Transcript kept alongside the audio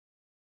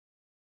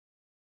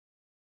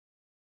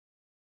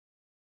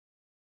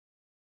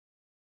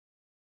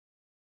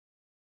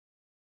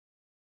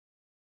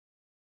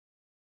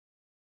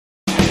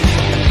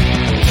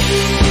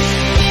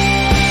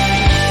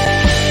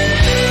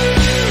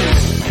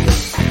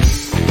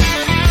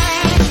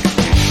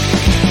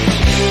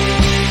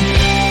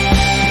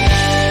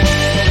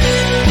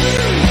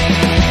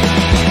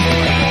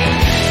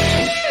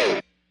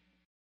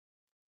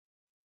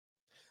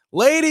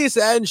Ladies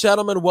and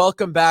gentlemen,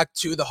 welcome back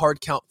to the Hard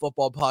Count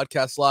Football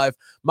Podcast Live.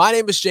 My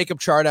name is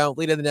Jacob Charnow,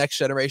 leading the next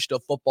generation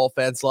of football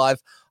fans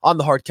live on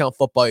the Hard Count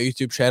Football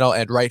YouTube channel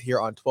and right here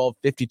on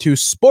 1252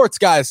 Sports.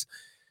 Guys,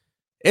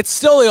 it's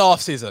still the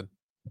offseason.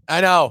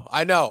 I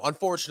know.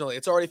 Unfortunately,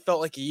 it's already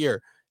felt like a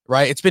year,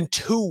 right? It's been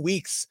 2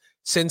 weeks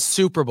since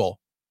Super Bowl.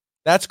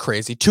 That's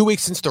crazy. 2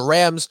 weeks since the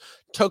Rams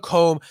took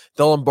home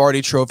the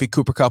Lombardi Trophy,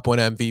 Cooper Kupp won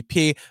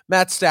MVP,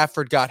 Matt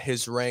Stafford got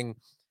his ring,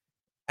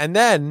 and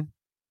then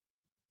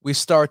we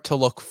start to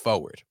look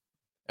forward.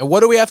 And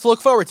what do we have to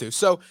look forward to?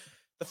 So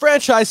the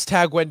franchise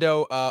tag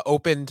window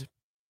opened,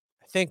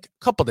 I think,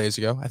 a couple days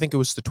ago. I think it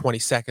was the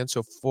 22nd,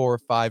 so 4 or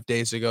 5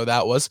 days ago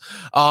that was,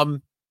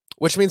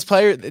 which means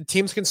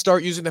teams can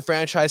start using the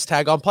franchise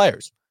tag on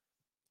players,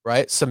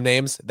 right? Some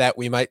names that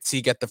we might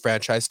see get the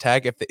franchise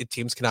tag if the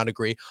teams cannot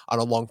agree on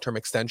a long-term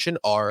extension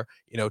are,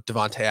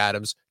 Devontae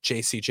Adams,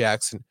 J.C.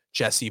 Jackson,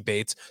 Jesse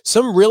Bates,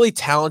 some really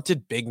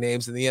talented big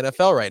names in the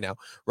NFL right now,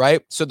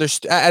 right? So there's,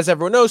 as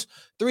everyone knows,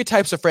 3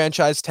 types of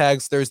franchise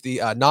tags. There's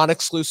the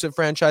non-exclusive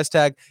franchise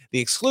tag, the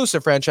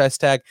exclusive franchise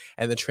tag,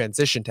 and the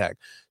transition tag.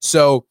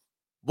 So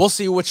we'll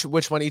see which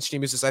one each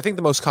team uses. I think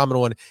the most common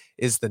one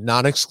is the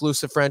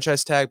non-exclusive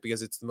franchise tag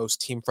because it's the most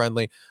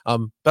team-friendly.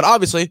 But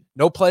obviously,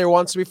 no player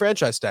wants to be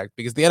franchise tagged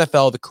because the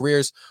NFL, the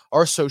careers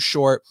are so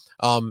short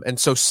and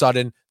so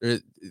sudden.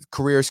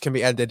 Careers can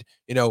be ended,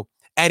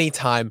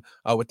 anytime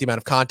with the amount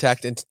of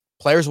contact, and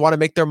players want to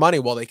make their money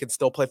while they can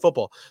still play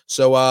football.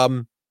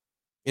 So,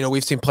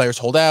 we've seen players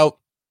hold out.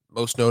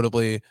 Most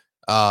notably,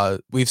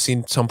 we've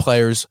seen some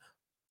players,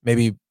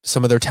 maybe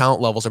some of their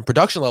talent levels and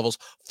production levels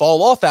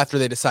fall off after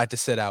they decide to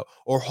sit out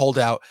or hold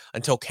out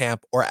until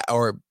camp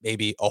or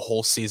maybe a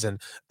whole season.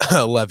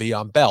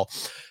 Le'Veon Bell.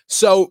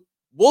 So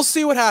we'll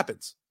see what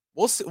happens.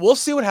 We'll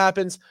see what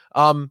happens.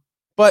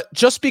 But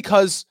just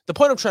because the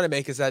point I'm trying to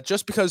make is that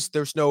just because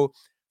there's no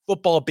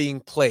football being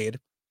played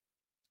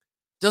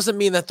doesn't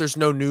mean that there's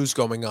no news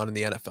going on in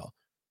the NFL,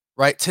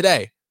 right?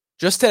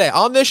 Just today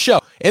on this show,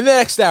 in the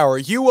next hour,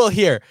 you will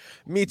hear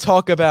me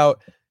talk about,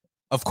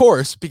 of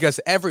course, because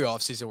every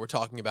offseason we're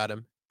talking about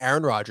him,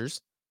 Aaron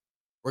Rodgers.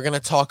 We're going to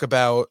talk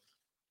about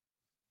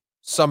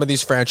some of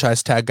these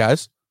franchise tag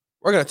guys.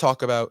 We're going to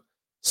talk about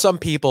some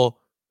people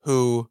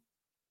who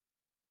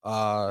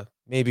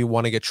maybe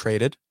want to get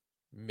traded,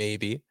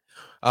 maybe.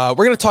 We're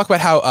going to talk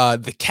about how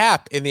the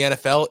cap in the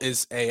NFL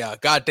is a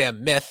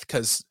goddamn myth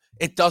because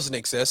it doesn't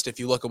exist. If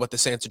you look at what the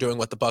Saints are doing,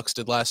 what the Bucs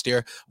did last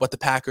year, what the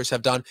Packers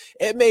have done,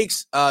 it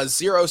makes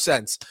 0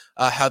 sense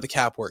how the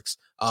cap works.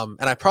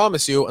 And I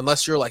promise you,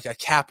 unless you're like a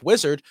cap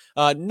wizard,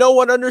 no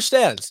one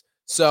understands.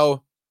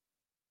 So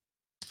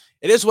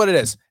it is what it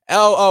is.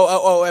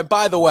 And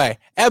by the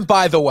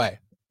way,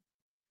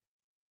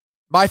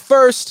 my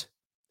first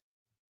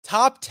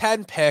top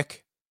 10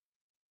 pick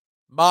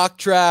mock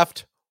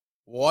draft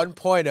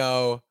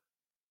 1.0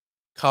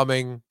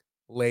 coming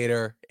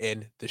later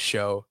in the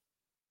show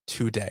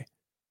today.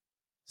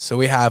 So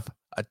we have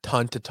a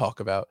ton to talk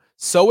about.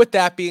 So with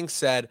that being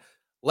said,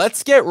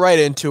 let's get right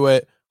into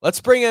it.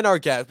 Let's bring in our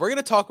guest. We're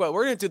going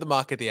to do the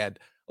mock at the end,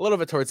 a little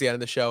bit towards the end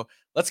of the show.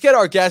 Let's get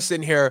our guests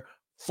in here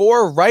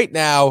for right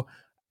now.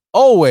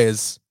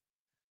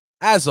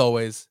 As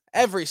always,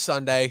 every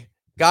Sunday,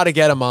 got to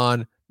get him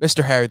on,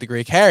 Mr. Harry the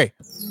Greek. Harry,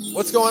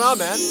 what's going on,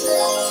 man?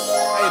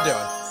 How you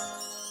doing?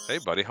 Hey,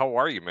 buddy. How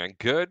are you, man?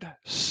 Good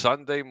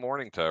Sunday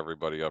morning to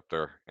everybody up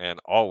there. And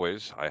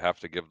always, I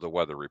have to give the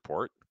weather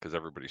report because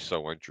everybody's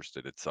so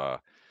interested. It's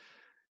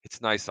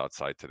nice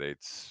outside today.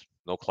 It's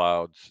no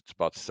clouds. It's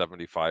about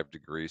 75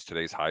 degrees.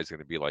 Today's high is going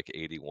to be like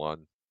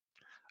 81.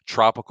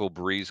 Tropical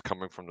breeze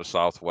coming from the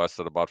southwest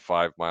at about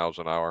 5 miles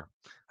an hour.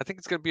 I think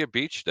it's going to be a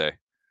beach day.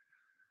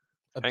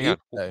 Hang on.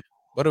 Day.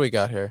 What do we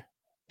got here?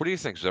 What do you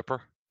think, Zipper?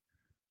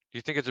 Do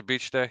you think it's a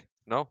beach day?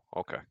 No?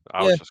 Okay.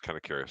 I Yeah. was just kind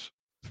of curious.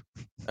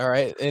 All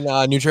right. In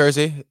New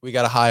Jersey, we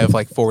got a high of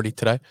like 40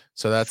 today.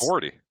 So that's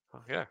 40.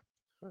 Oh, yeah.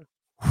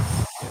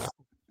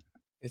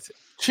 It's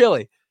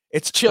chilly.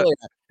 It's chilly.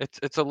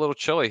 It's a little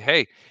chilly.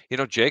 Hey,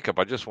 Jacob,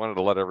 I just wanted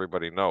to let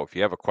everybody know if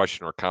you have a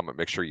question or a comment,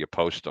 make sure you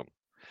post them.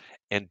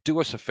 And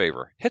do us a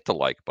favor, hit the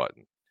like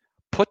button.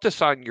 Put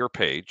this on your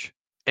page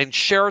and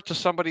share it to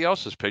somebody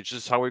else's page.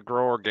 This is how we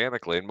grow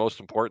organically. And most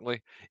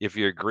importantly, if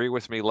you agree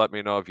with me, let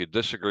me know. If you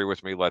disagree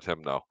with me, let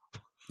him know.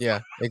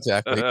 Yeah,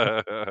 exactly.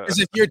 Because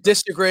if you're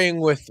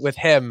disagreeing with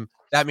him,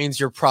 that means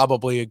you're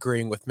probably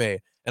agreeing with me.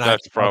 And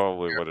that's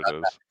probably what it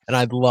is. And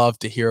I'd love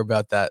to hear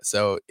about that.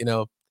 So,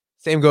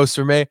 same goes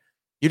for me.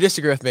 You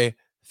disagree with me,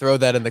 throw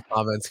that in the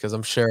comments because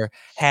I'm sure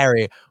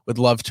Harry would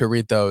love to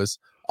read those.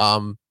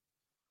 And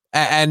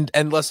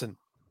listen,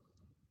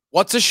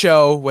 what's a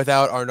show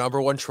without our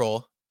number one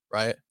troll,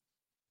 right?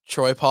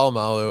 Troy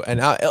Polamalu. And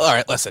all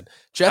right, listen.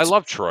 I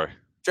love Troy.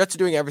 Jets are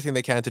doing everything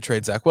they can to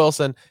trade Zach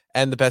Wilson,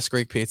 and the best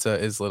Greek pizza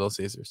is Little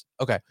Caesars.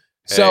 Okay.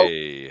 So,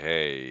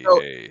 Hey.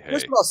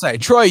 Here's what I'll say.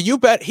 Troy,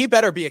 he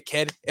better be a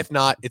kid. If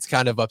not, it's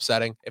kind of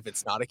upsetting if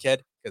it's not a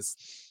kid because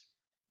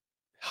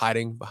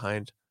hiding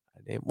behind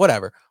a name,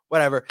 whatever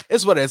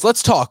is what it is.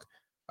 Let's talk.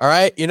 All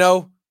right.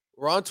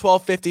 We're on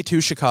 1252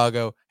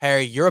 Chicago.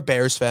 Harry, you're a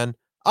Bears fan.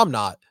 I'm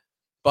not.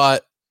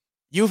 But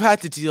you've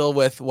had to deal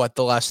with what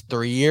the last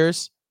 3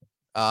 years?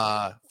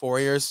 4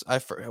 years?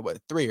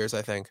 3 years,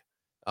 I think.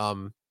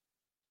 Um,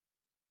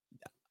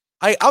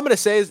 I'm gonna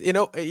say is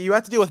you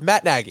have to deal with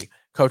Matt Nagy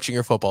coaching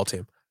your football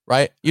team,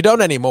 right? You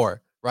don't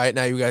anymore, right?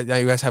 Now you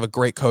guys have a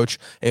great coach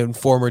and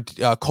former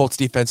Colts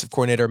defensive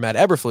coordinator Matt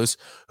Eberflus,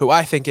 who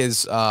I think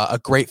is a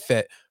great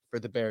fit for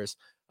the Bears.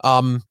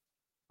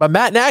 But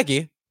Matt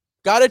Nagy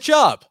got a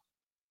job.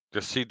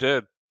 Yes, he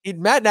did.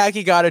 Matt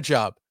Nagy got a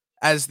job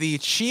as the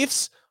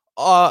Chiefs'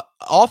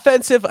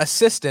 offensive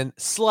assistant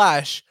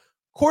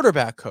 /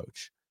 quarterback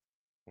coach.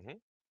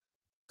 Mhm.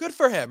 Good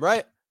for him,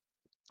 right?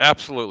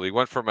 Absolutely.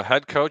 Went from a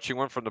head coach, he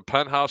went from the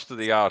penthouse to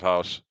the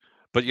outhouse.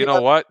 But you Yeah,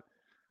 know what?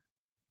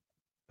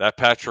 That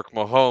Patrick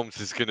Mahomes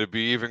is going to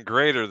be even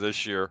greater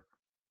this year.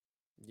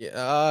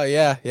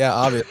 yeah.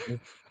 Obviously,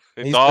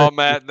 It's he's gonna. all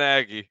Matt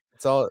Nagy.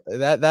 It's all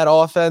that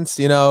offense.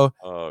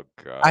 Oh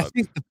I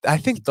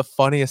God. think the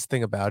funniest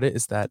thing about it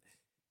is that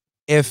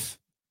if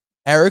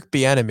Eric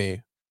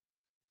Bieniemy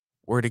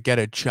were to get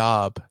a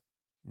job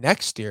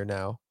next year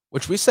now,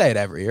 which we say it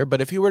every year, but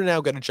if he were to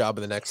now get a job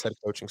in the next head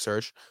coaching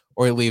search,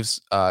 or he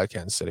leaves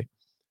Kansas City,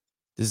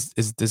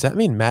 does that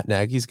mean Matt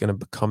Nagy's going to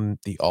become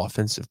the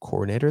offensive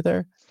coordinator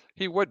there?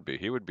 He would be.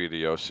 He would be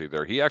the OC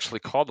there. He actually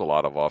called a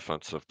lot of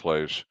offensive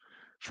plays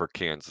for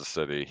Kansas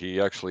City. He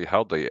actually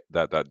held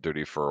that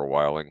duty for a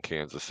while in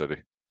Kansas City.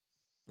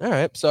 All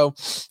right. So,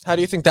 how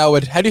do you think that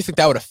would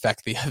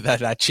affect the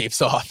that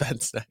Chiefs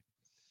offense?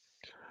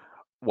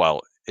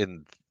 Well,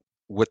 in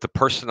with the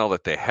personnel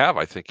that they have,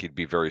 I think he'd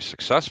be very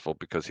successful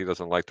because he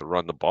doesn't like to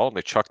run the ball and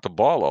they chuck the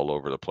ball all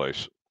over the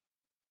place.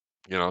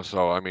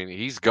 So I mean,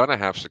 he's gonna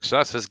have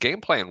success. His game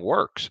plan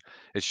works.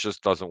 It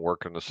just doesn't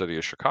work in the city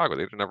of Chicago.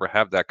 They never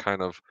have that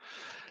kind of.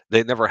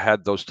 They never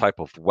had those type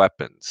of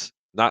weapons.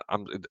 Not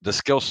the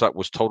skill set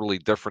was totally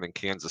different in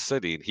Kansas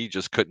City, and he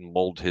just couldn't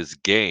mold his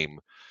game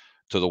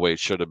to the way it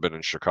should have been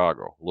in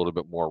Chicago. A little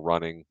bit more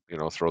running,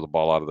 throw the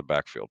ball out of the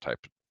backfield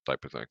type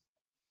of thing.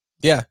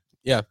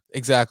 Yeah,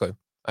 exactly.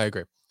 I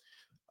agree.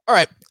 All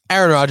right,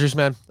 Aaron Rodgers,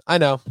 man. I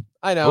know.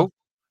 Who?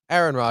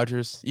 Aaron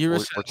Rodgers. You were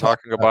We're talking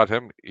talking about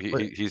about him.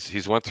 we're,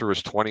 He's went through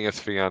his 20th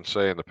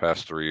fiance in the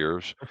past 3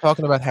 years. we're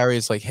talking about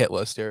Harry's like hit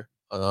list here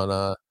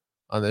on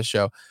this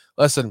show.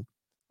 Listen,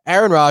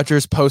 Aaron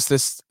Rodgers posts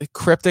this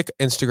cryptic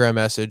Instagram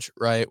message,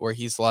 right, where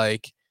he's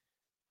like,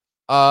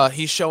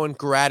 he's showing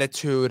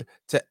gratitude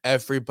to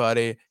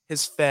everybody,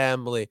 his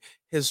family,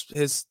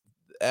 his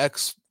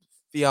ex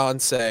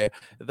fiance,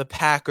 the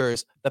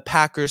Packers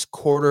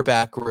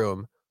quarterback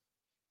room,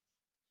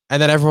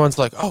 and then everyone's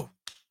like, "Oh,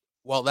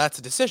 well, that's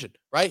a decision,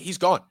 right? He's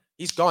gone.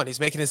 He's gone. He's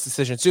making his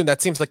decision soon."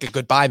 That seems like a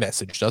goodbye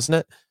message, doesn't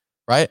it?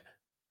 Right?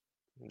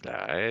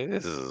 Nah,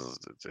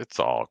 it's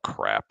all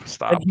crap. And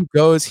Stop. he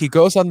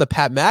goes on the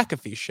Pat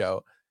McAfee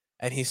show,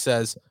 and he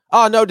says,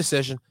 "Oh, no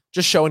decision,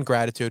 just showing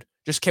gratitude.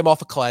 Just came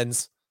off a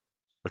cleanse."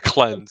 The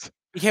cleanse.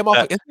 He came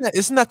off. That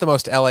Isn't that the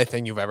most LA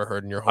thing you've ever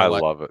heard in your I whole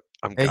life? love it.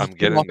 I'm And he I'm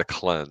getting the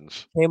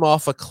cleanse. came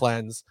off a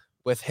cleanse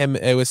with him.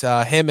 It was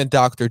him and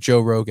Dr.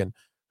 Joe Rogan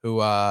who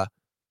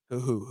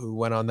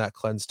went on that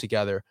cleanse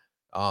together.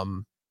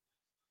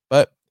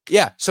 But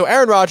yeah, so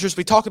Aaron Rodgers,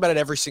 we talk about it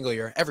every single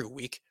year, every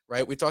week,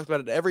 right? We talked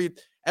about it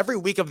every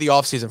week of the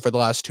offseason for the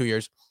last 2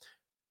 years.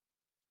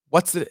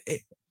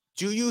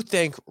 Do you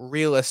think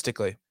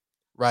realistically,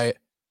 right?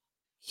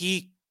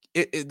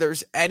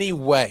 There's any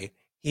way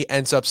he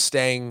ends up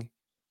staying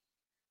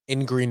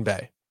in Green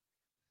Bay?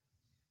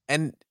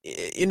 And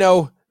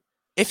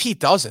if he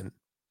doesn't,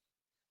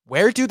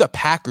 where do the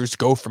Packers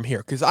go from here?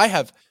 Because I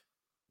have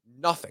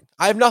nothing.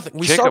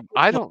 Jacob,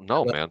 I don't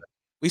know, man.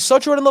 We saw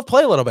Jordan Love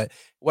play a little bit.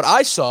 What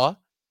I saw,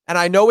 and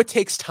I know it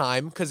takes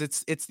time because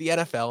it's the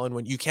NFL, and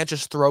when you can't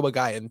just throw a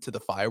guy into the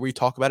fire. We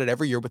talk about it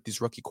every year with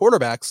these rookie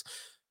quarterbacks.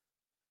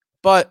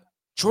 But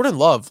Jordan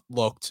Love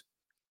looked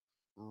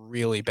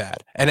really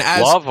bad. And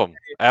Love him.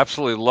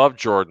 Absolutely love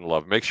Jordan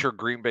Love. Make sure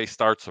Green Bay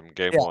starts him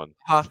game one.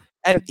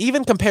 And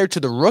even compared to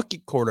the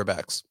rookie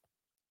quarterbacks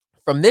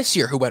from this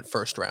year who went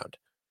first round,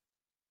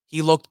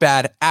 he looked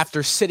bad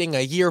after sitting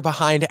a year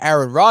behind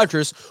Aaron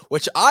Rodgers,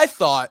 which I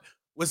thought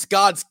was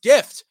God's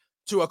gift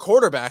to a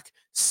quarterback,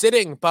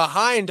 sitting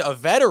behind a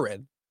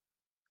veteran.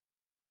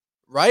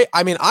 Right?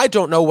 I mean, I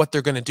don't know what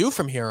they're going to do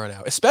from here on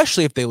out,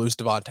 especially if they lose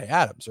Davante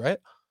Adams, right?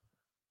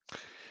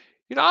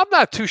 I'm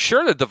not too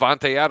sure that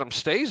Davante Adams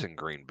stays in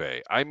Green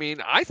Bay. I mean,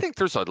 I think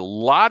there's a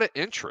lot of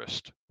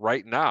interest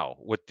right now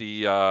with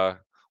the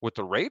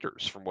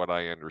Raiders, from what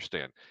I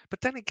understand.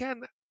 But then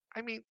again,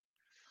 I mean,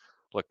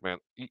 look, man,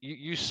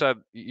 you said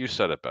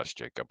it best,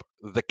 Jacob.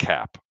 The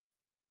cap,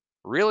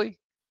 really?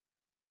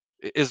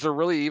 Is there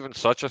really even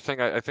such a thing?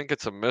 I think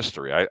it's a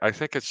mystery. I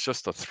think it's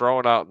just a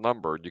thrown out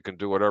number. You can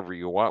do whatever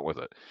you want with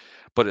it.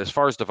 But as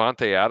far as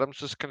Davante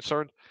Adams is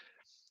concerned,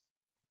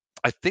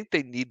 I think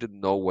they need to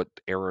know what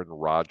Aaron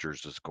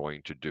Rodgers is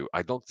going to do.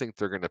 I don't think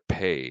they're going to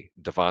pay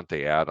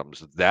Davante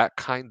Adams that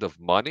kind of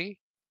money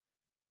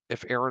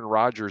if Aaron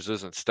Rodgers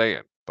isn't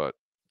staying. But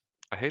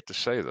I hate to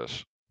say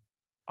this.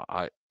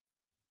 I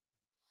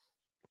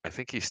I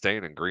think he's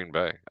staying in Green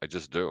Bay. I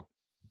just do.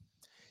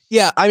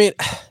 Yeah, I mean,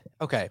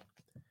 okay.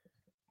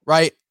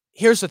 Right.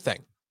 Here's the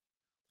thing.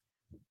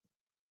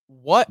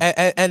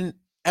 And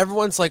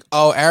everyone's like,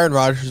 "Oh, Aaron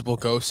Rodgers will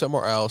go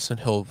somewhere else and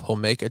he'll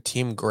make a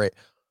team great."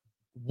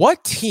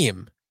 What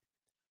team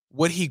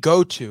would he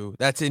go to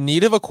that's in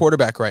need of a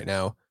quarterback right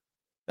now?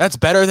 That's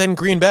better than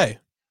Green Bay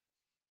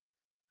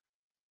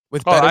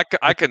with Oh, better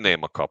I can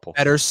name a couple.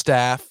 better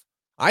staff.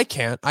 I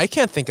can't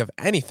think of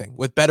anything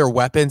with better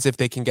weapons if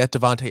they can get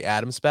Devontae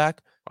Adams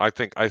back. I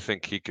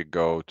think he could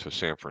go to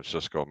San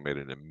Francisco and made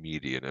an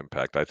immediate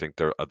impact. I think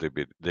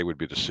they would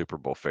be the Super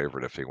Bowl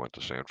favorite if he went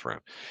to San Fran,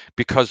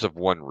 because of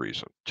one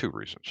reason, two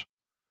reasons.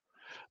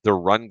 Their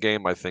run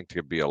game, I think,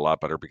 could be a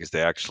lot better because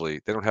they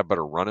don't have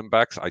better running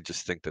backs. I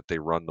just think that they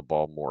run the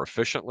ball more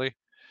efficiently,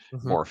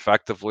 Mhm. more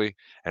effectively,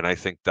 and I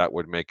think that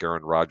would make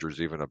Aaron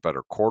Rodgers even a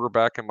better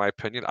quarterback, in my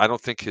opinion. I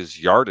don't think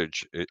his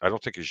yardage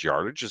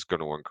is going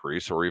to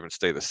increase or even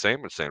stay the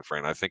same in San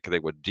Fran. I think they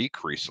would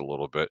decrease a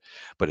little bit,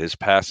 but his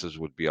passes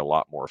would be a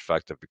lot more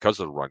effective because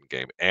of the run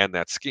game and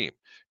that scheme.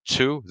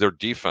 Two, their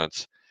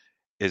defense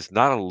is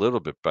not a little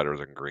bit better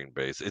than Green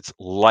Bay's. It's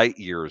light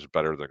years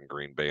better than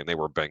Green Bay, and they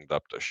were banged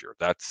up this year.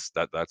 That's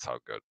how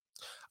good.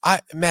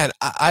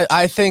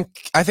 I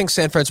think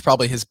San Fran's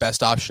probably his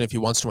best option if he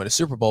wants to win a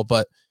Super Bowl.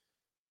 But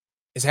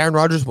is Aaron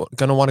Rodgers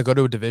going to want to go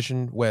to a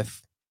division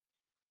with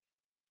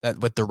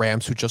the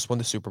Rams who just won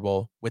the Super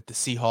Bowl, with the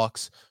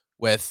Seahawks,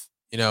 with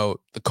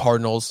the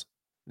Cardinals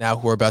now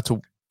who are about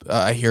to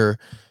I hear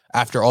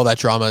after all that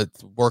drama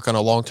work on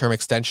a long-term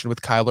extension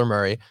with Kyler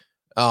Murray.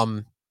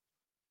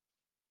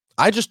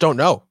 I just don't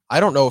know. I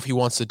don't know if he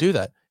wants to do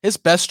that. His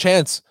best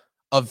chance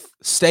of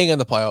staying in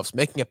the playoffs,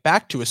 making it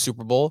back to a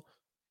Super Bowl,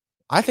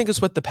 I think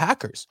is with the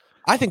Packers.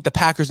 I think the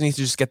Packers need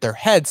to just get their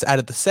heads out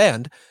of the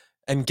sand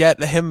and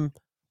get him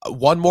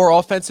one more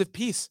offensive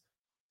piece.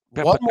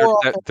 Yeah, One but more.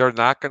 they're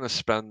not going to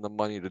spend the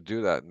money to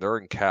do that, and they're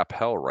in cap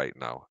hell right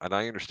now. And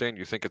I understand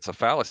you think it's a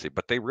fallacy,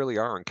 but they really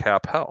are in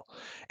cap hell.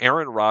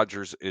 Aaron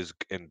Rodgers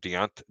and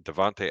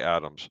Devontae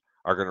Adams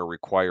are going to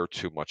require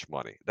too much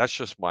money. That's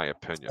just my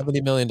opinion.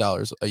 $70 million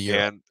a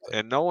year.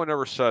 And no one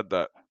ever said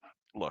that.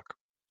 Look,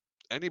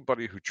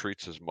 anybody who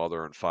treats his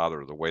mother and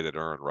father the way that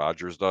Aaron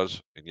Rodgers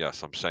does, and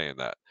yes, I'm saying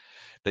that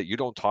you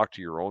don't talk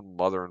to your own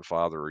mother and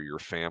father or your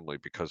family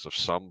because of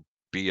some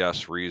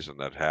BS reason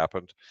that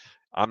happened,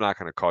 I'm not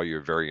going to call you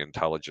a very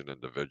intelligent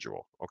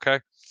individual. Okay.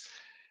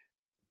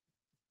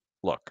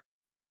 Look,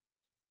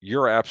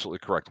 you're absolutely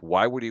correct.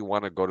 Why would he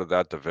want to go to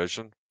that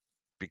division?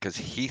 Because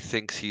he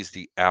thinks he's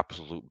the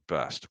absolute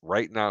best.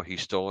 Right now,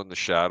 he's still in the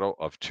shadow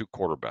of two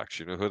quarterbacks.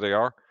 You know who they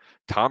are?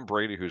 Tom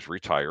Brady, who's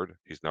retired.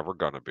 He's never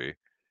going to be.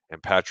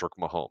 And Patrick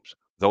Mahomes.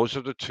 Those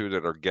are the two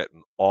that are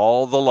getting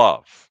all the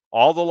love.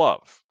 All the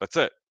love. That's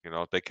it.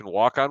 They can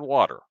walk on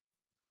water.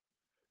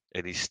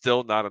 And he's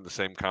still not in the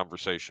same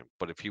conversation.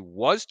 But if he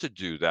was to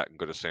do that and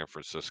go to San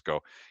Francisco,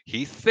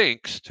 he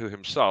thinks to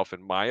himself,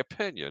 in my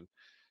opinion,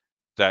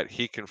 that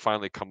he can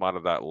finally come out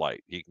of that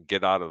light. He can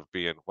get out of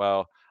being,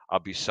 well, I'll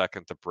be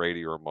second to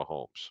Brady or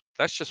Mahomes.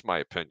 That's just my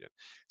opinion.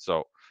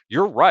 So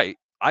you're right.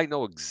 I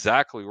know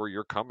exactly where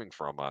you're coming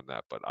from on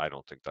that, but I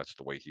don't think that's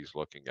the way he's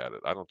looking at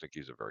it. I don't think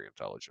he's a very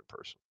intelligent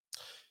person.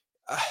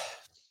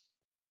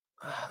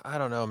 I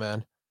don't know,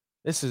 man.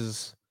 This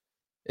is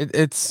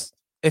it's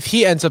if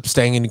he ends up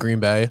staying in Green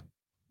Bay,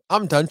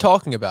 I'm done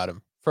talking about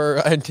him for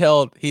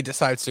until he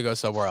decides to go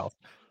somewhere else.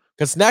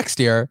 Because next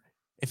year,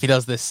 if he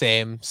does the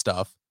same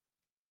stuff,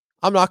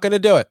 I'm not going to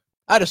do it.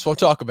 I just won't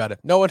talk about it.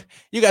 No one,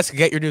 you guys can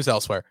get your news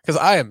elsewhere because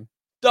I am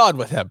done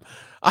with him.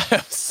 I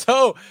am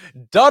so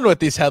done with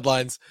these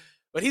headlines.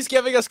 But he's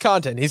giving us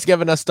content. He's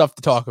giving us stuff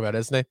to talk about,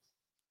 isn't he?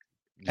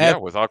 Yeah,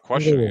 without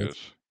question, he is.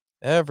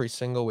 Every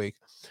single week.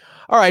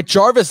 All right,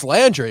 Jarvis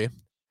Landry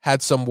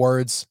had some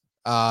words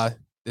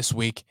this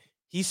week.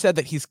 He said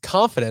that he's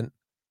confident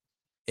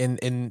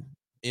in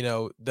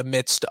the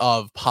midst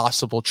of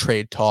possible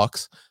trade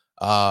talks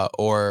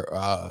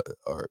or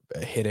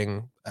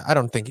hitting. I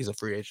don't think he's a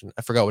free agent.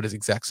 I forgot what his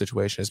exact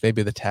situation is.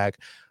 Maybe the tag.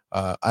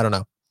 I don't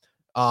know.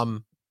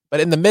 But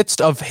in the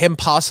midst of him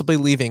possibly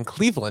leaving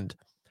Cleveland,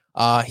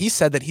 he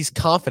said that he's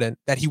confident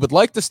that he would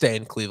like to stay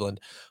in Cleveland,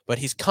 but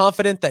he's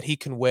confident that he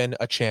can win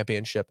a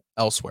championship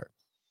elsewhere.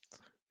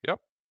 Yep.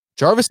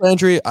 Jarvis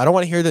Landry, I don't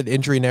want to hear that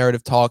injury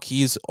narrative talk.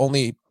 He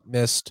only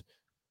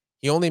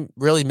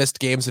really missed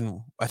games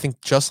in, I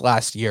think, just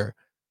last year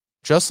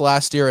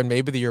and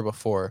maybe the year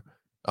before.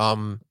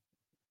 It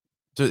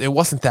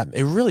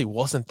really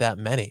wasn't that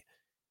many.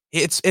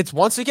 It's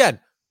once again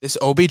this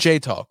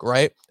OBJ talk,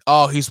 right?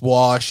 Oh, he's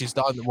washed, he's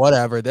done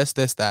whatever, this,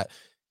 that.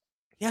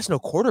 He has no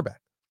quarterback.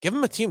 Give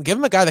him a team, give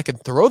him a guy that can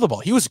throw the ball.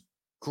 He was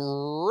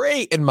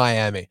great in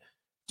Miami.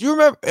 Do you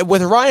remember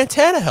with Ryan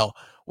Tannehill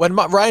when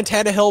Ryan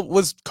Tannehill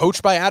was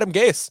coached by Adam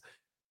Gase?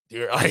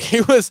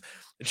 Jarvis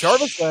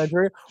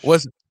Landry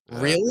was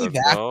really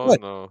that good.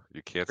 No,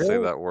 you can't say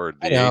that word.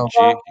 I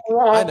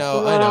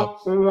know,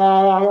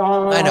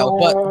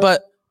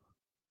 but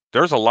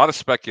there's a lot of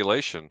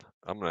speculation.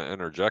 I'm going to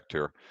interject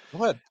here.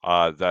 Go ahead.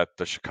 That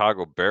the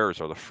Chicago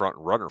Bears are the front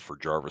runner for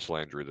Jarvis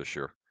Landry this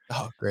year.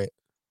 Oh, great.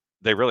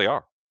 They really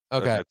are.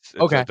 Okay. It's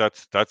Okay.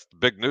 that's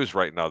big news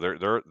right now. They're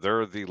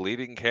the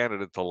leading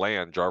candidate to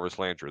land Jarvis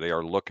Landry. They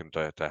are looking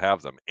to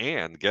have them.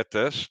 And get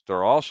this,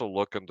 they're also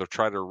looking to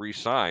try to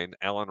re-sign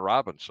Allen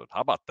Robinson.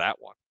 How about that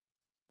one?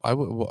 I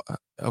would.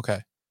 Okay.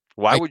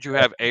 Why I would you get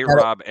it. have I get it.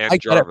 A-Rob I and get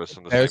it for Jarvis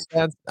in the the same? Bears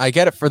fans. I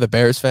get it for the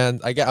Bears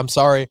fans. I'm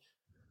sorry,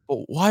 but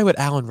why would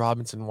Allen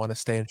Robinson want to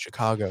stay in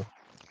Chicago?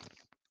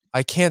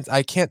 I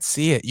can't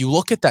see it. You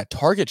look at that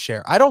target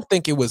share. I don't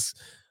think it was.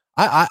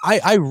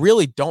 I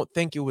really don't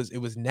think it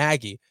was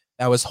Nagy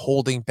that was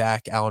holding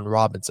back Allen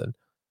Robinson.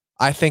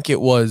 I think it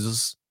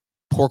was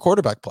poor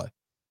quarterback play.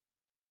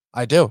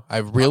 I do. I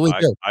really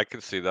do. I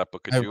can see that,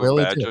 but I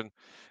really do.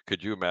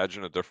 could you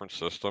imagine a different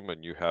system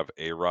and you have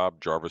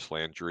A-Rob, Jarvis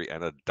Landry,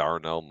 and a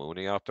Darnell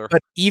Mooney out there?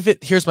 But even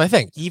here's my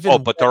thing. Oh,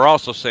 Even but they're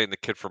also saying the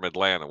kid from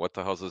Atlanta. What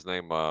the hell's his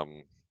name?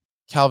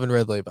 Calvin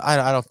Ridley, but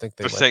I don't think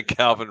they They're win. saying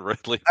Calvin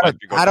Ridley I might don't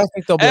be I going. don't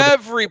think they'll be able to.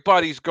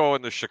 Everybody's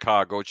going to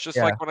Chicago. It's just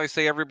Yeah. like when I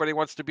say everybody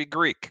wants to be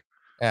Greek.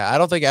 Yeah, I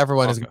don't think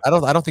everyone is. Okay. I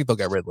don't think they'll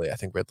get Ridley. I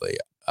think Ridley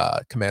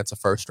commands a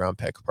first round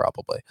pick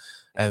probably,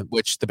 and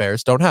which the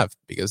Bears don't have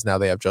because now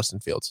they have Justin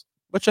Fields,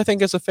 which I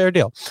think is a fair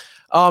deal.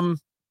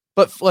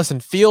 But listen,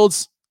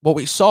 Fields. What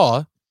we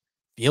saw,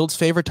 Fields'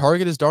 favorite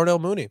target is Darnell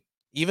Mooney.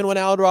 Even when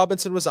Allen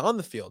Robinson was on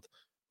the field,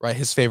 right,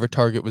 his favorite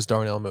target was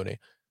Darnell Mooney.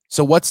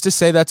 So what's to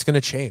say that's going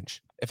to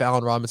change if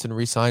Allen Robinson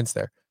resigns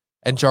there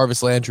and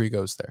Jarvis Landry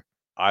goes there?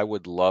 I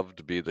would love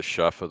to be the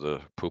chef of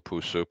the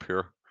poo-poo soup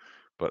here,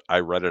 but I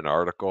read an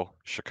article,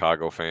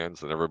 Chicago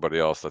fans and everybody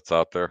else that's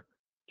out there.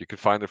 You can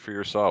find it for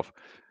yourself.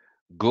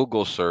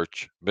 Google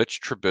search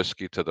Mitch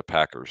Trubisky to the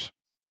Packers.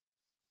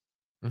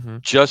 Mm-hmm.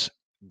 Just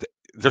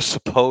they're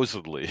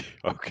supposedly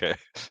okay.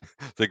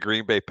 The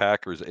Green Bay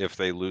Packers, if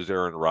they lose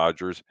Aaron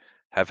Rodgers,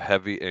 have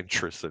heavy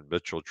interest in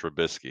Mitchell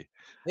Trubisky.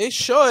 They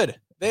should.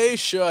 They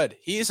should.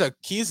 He's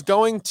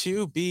going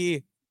to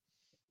be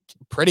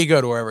pretty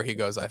good wherever he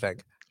goes, I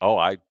think. Oh,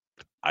 I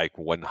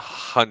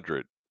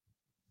 100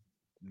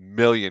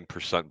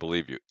 million%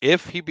 believe you.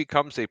 If he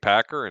becomes a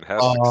Packer and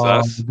has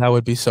success That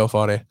would be so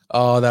funny.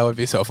 Oh, that would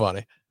be so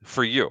funny.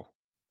 for you,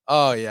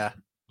 Oh yeah.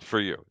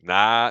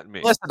 not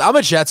me. Listen, I'm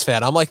a Jets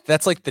fan. I'm like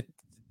that's like the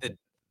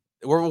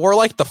we're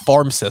like the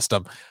farm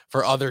system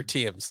for other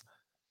teams.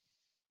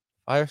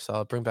 Fire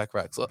Salah, bring back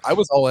Rex. Look, I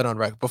was all in on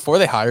Rex before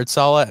they hired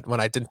Salah.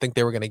 When I didn't think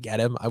they were going to get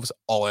him, I was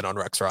all in on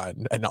Rex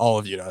Ryan, and all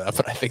of you know that.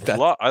 But I think that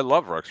I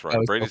love Rex Ryan.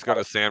 was so Brady's going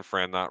to San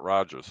Fran, not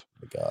Rodgers.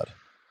 my God.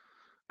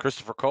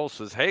 Christopher Cole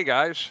says, "Hey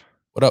guys,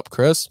 What up,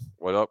 Chris?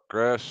 what up,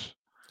 Chris?"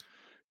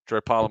 Trey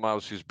Palomino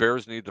says,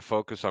 "Bears need to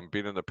focus on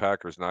beating the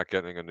Packers, not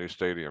getting a new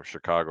stadium."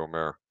 Chicago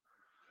Mayor.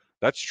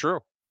 That's true.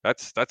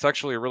 That's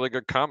actually a really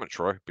good comment,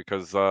 Troy,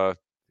 because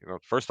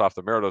first off,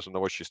 the mayor doesn't know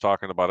what she's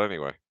talking about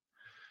anyway.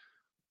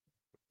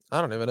 I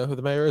don't even know who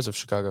the mayor is of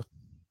Chicago.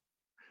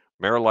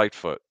 Mayor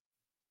Lightfoot.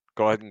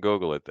 Go ahead and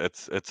Google it.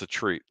 It's a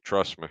treat.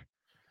 Trust me.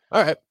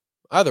 All right.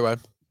 Either way,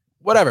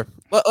 whatever.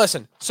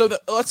 Listen. So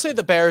let's say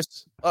the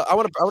Bears. I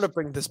want to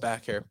bring this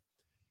back here.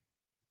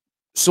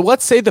 So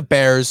let's say the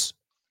Bears,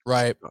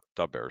 right?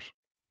 The Bears.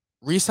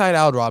 Re-sign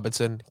Allen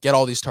Robinson, get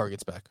all these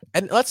targets back,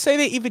 and let's say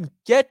they even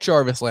get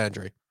Jarvis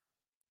Landry.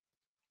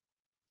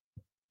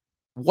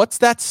 What's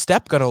that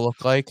step gonna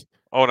look like?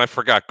 Oh, and I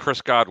forgot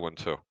Chris Godwin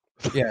too.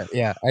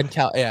 Yeah,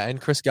 and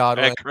Chris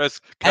Godwin. And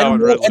Chris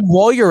Calvin Ridley. And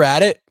while you're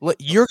at it,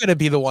 you're going to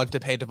be the one to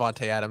pay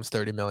Davante Adams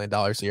 $30 million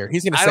a year.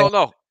 He's going to say, I don't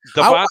know.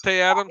 Davante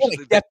Adams.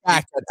 Get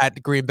back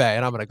at Green Bay,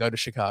 and I'm going to go to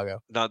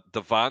Chicago. Now,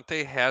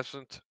 Davante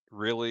hasn't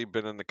really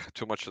been in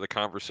too much of the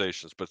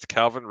conversations, but it's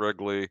Calvin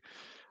Ridley,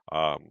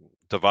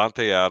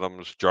 Davante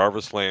Adams,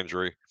 Jarvis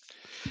Landry,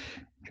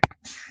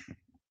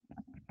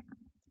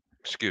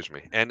 excuse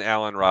me, and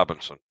Allen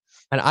Robinson.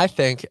 And I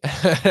think,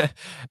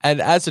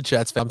 and as a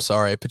Jets fan, I'm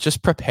sorry, but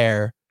just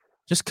prepare,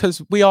 just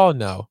because we all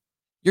know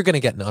you're going to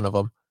get none of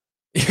them.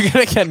 You're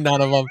going to get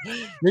none of them.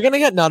 You're going to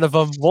get none of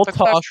them. We'll That's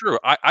talk. not true.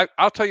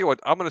 I'll tell you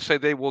what. I'm going to say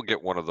they will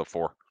get one of the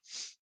four.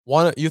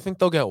 You think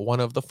they'll get one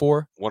of the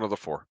four? One of the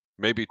four,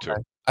 maybe two.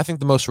 Okay. I think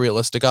the most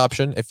realistic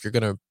option, if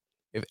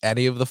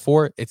any of the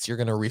four, you're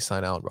going to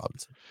re-sign Allen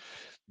Robinson.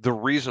 The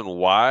reason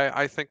why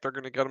I think they're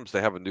going to get him is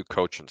they have a new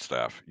coaching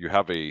staff. You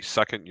have a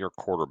second-year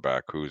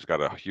quarterback who's got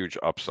a huge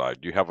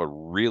upside. You have a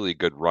really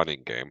good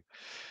running game.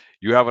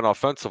 You have an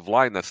offensive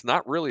line that's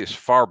not really as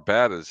far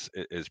bad as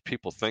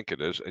people think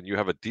it is, and you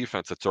have a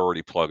defense that's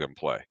already plug and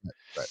play.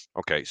 Right.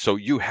 Okay, so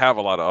you have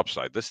a lot of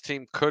upside. This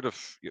team could have.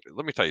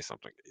 Let me tell you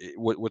something.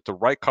 With the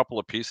right couple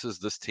of pieces,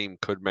 this team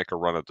could make a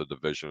run at the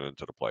division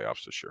into the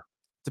playoffs this year.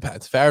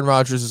 Depends. If Aaron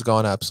Rodgers is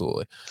gone,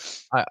 absolutely.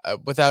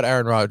 With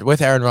Aaron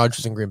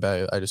Rodgers in Green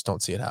Bay, I just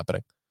don't see it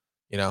happening.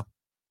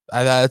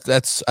 I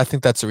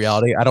think that's the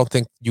reality. I don't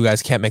think you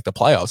guys can't make the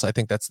playoffs. I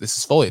think this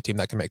is fully a team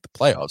that can make the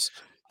playoffs.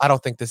 I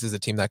don't think this is a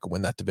team that can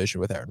win that division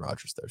with Aaron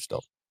Rodgers there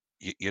still.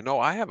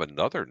 I have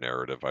another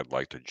narrative I'd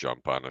like to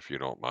jump on if you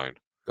don't mind.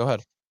 Go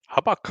ahead. How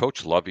about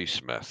Coach Lovie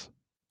Smith?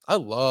 I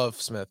love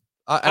Smith.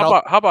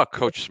 How about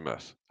Coach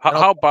Smith?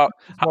 How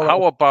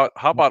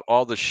about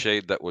all the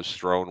shade that was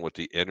thrown with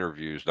the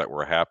interviews that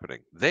were happening?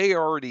 They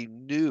already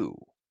knew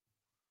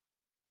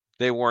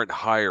They weren't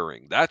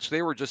hiring.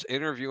 They were just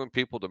interviewing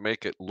people to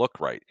make it look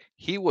right.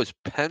 He was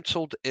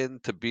penciled in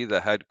to be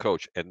the head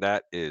coach, and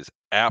that is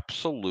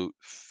absolute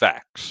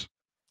facts.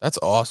 That's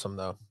awesome,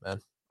 though, man.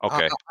 I,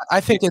 Okay.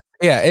 I think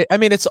I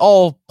mean, it's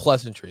all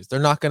pleasantries. They're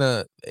not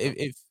gonna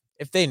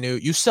if they knew,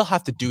 you still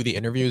have to do the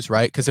interviews,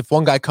 right? Because if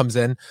one guy comes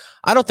in,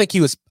 I don't think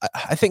he was.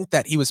 I think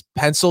that he was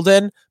penciled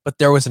in, but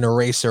there was an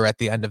eraser at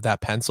the end of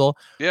that pencil.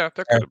 Yeah,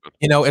 that could have been.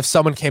 You know, if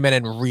someone came in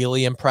and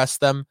really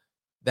impressed them,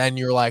 then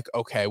you're like,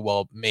 okay,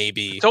 well,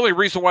 maybe. The only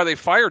reason why they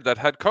fired that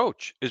head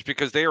coach is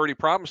because they already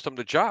promised him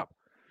the job.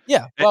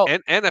 Yeah, well,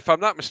 And if I'm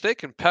not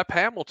mistaken, Pep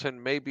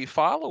Hamilton may be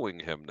following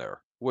him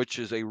there, which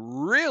is a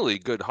really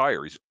good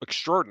hire. He's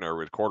extraordinary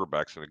with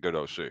quarterbacks and a good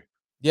OC.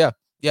 yeah,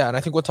 yeah, and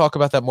I think we'll talk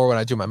about that more when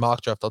I do my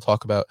mock draft. I'll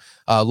talk about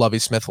Lovie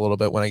Smith a little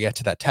bit when I get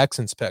to that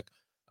Texans pick,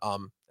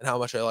 and how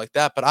much I like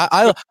that. But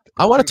I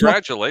want to talk.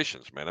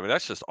 Congratulations, man. I mean,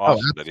 that's just Oh,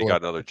 awesome that he absolutely.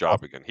 got another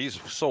job again. He's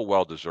so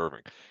well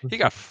deserving. He Mhm.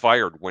 got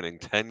fired winning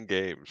 10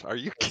 games. Are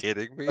you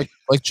kidding me?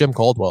 Like Jim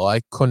Caldwell,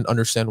 I couldn't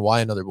understand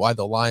why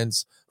the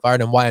Lions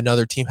fired him, why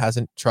another team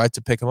hasn't tried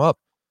to pick him up.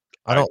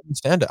 I I don't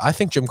understand it. I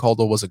think Jim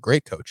Caldwell was a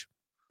great coach.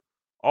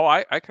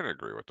 I can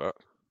agree with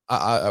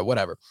that.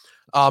 Whatever.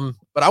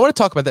 But I want to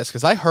talk about this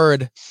because I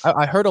heard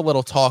a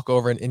little talk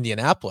over in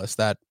Indianapolis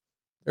that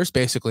there's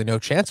basically no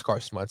chance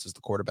Carson Wentz is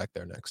the quarterback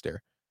there next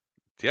year.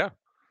 Yeah.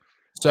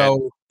 And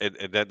So and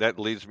that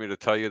leads me to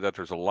tell you that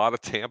there's a lot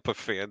of Tampa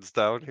fans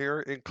down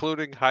here,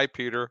 including hi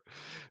Peter,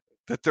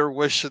 that they're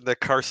wishing that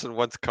Carson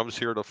Wentz comes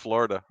here to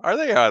Florida. Are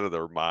they out of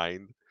their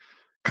mind?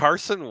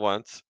 Carson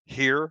Wentz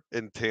here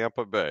in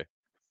Tampa Bay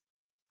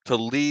to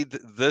lead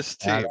this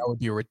that team. would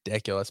be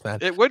ridiculous, man.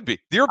 It would be.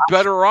 You're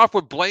better off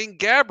with Blaine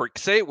Gabbert.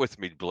 Say it with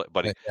me,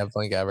 buddy. Yeah,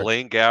 Blaine Gabbert.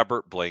 Blaine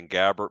Gabbert, Blaine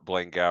Gabbert,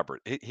 Blaine Gabbert.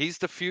 He's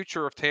the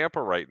future of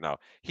Tampa right now.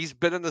 He's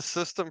been in the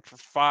system for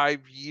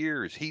 5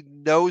 years. He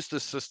knows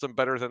the system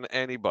better than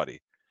anybody.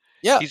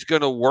 Yeah, He's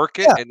going to work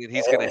it, yeah. and then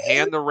he's going to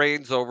hand the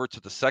reins over to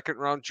the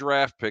second-round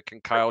draft pick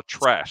and Kyle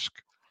Trask.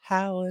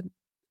 Talent.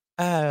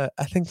 I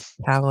think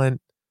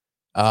talent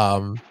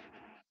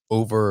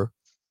over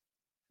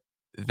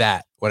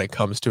that when it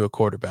comes to a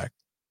quarterback.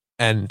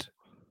 And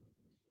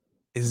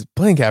is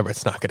Blaine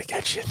Gabbert's not going to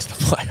get you into the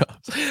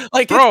playoffs.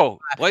 Like, Bro,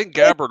 Blaine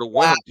Gabbert will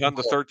win laughable. him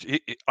 10 to 13.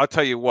 I'll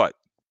tell you what,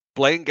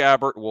 Blaine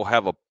Gabbert will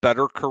have a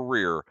better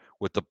career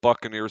with the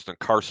Buccaneers than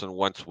Carson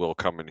Wentz will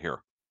coming here.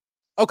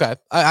 Okay,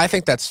 I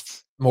think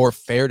that's more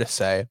fair to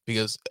say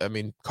because I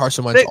mean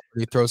Carson Wentz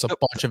already throws a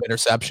bunch of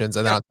interceptions,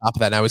 and then on top of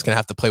that, now he's going to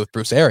have to play with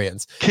Bruce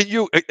Arians. Can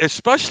you,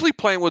 especially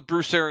playing with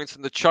Bruce Arians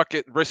in the chuck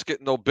it, risk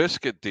it, no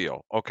biscuit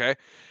deal? Okay,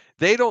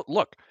 they don't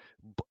look.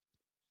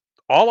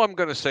 All I'm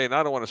going to say, and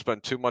I don't want to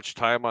spend too much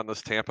time on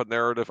this Tampa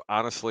narrative.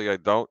 Honestly, I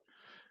don't,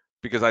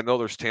 because I know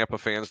there's Tampa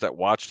fans that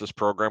watch this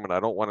program, and I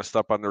don't want to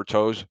step on their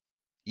toes.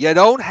 You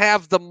don't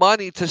have the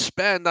money to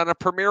spend on a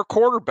premier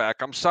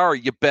quarterback. I'm sorry.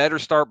 You better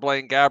start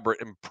Blaine Gabbert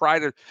and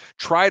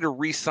try to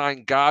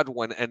re-sign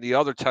Godwin and the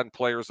other 10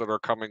 players that are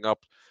coming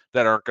up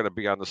that aren't going to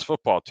be on this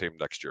football team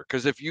next year.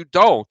 Because if you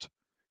don't,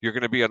 you're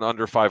going to be an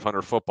under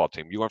 500 football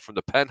team. You went from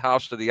the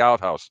penthouse to the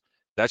outhouse.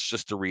 That's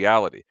just the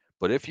reality.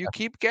 But if you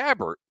keep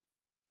Gabbert,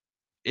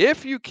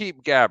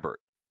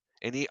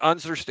 and he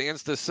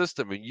understands the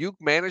system, and you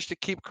manage to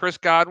keep Chris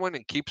Godwin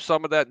and keep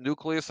some of that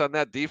nucleus on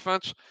that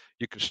defense,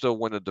 you can still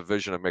win a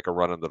division and make a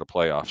run into the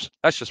playoffs.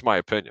 That's just my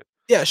opinion.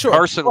 Yeah, sure.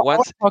 Carson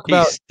Wentz,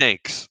 he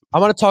stinks. I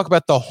want to talk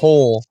about the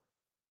hole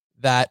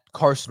that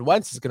Carson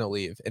Wentz is going to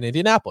leave in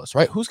Indianapolis,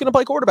 right? Who's going to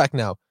play quarterback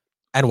now?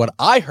 And what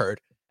I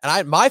heard,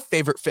 and my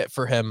favorite fit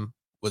for him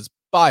was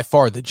by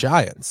far the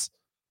Giants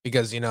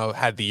because,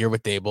 had the year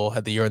with Dable,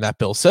 had the year in that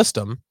Bill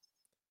system.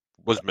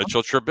 Was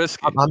Mitchell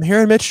Trubisky. I'm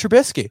hearing Mitch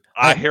Trubisky.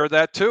 I hear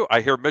that too.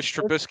 I hear Mitch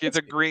Trubisky,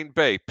 the Green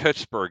Bay,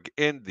 Pittsburgh,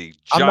 Indy,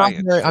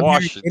 Giants,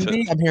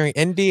 Washington. I'm hearing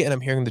Indy, and I'm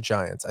hearing the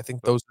Giants. I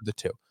think those are the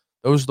two.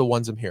 Those are the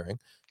ones I'm hearing.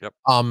 Yep.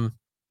 And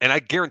I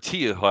guarantee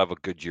you he'll have a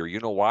good year. You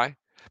know why?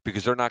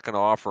 Because they're not going to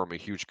offer him a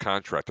huge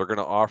contract. They're going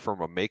to offer him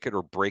a make it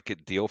or break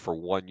it deal for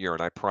 1 year.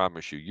 And I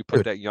promise you, you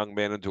put that young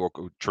man into a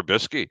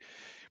Trubisky.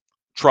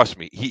 Trust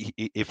me,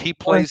 if he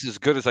plays as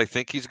good as I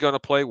think he's going to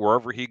play,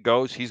 wherever he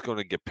goes, he's going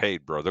to get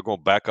paid, bro. They're going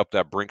to back up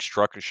that Brinks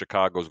truck, and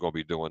Chicago's going to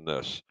be doing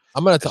this.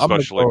 I'm going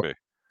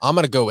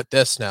to go with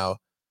this now.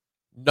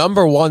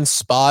 Number one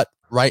spot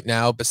right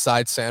now,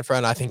 besides San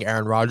Fran, I think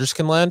Aaron Rodgers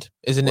can land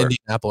is in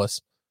Indianapolis.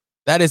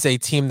 That is a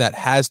team that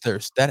has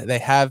they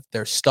have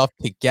their stuff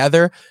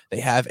together.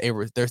 They have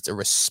there's a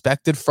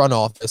respected front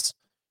office.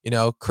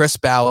 Chris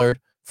Ballard,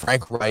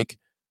 Frank Reich.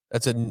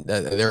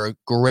 They're a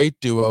great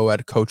duo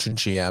at coach and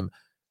GM.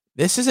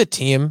 This is a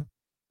team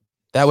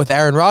that with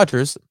Aaron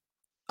Rodgers,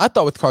 I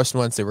thought with Carson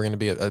Wentz they were going to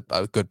be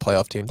a good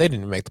playoff team. They didn't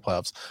even make the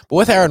playoffs. But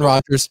with Aaron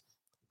Rodgers,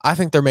 I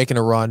think they're making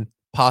a run,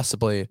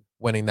 possibly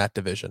winning that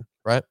division,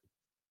 right?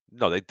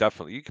 No, they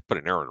definitely. You could put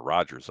an Aaron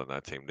Rodgers on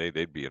that team.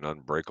 They'd be an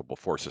unbreakable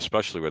force,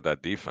 especially with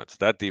that defense.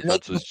 That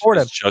defense is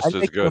just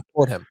as good.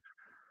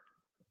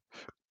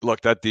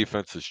 Look, that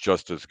defense is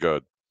just as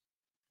good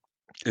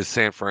as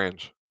San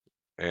Fran's.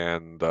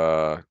 And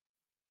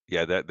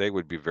yeah, that they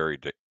would be very,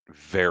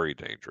 very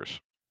dangerous.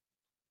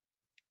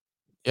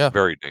 Yeah.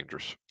 Very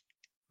dangerous.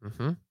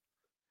 Mm-hmm.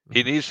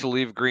 He needs to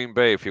leave Green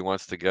Bay if he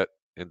wants to get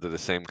into the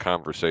same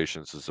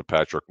conversations as the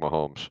Patrick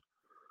Mahomes.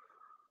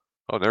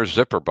 Oh, there's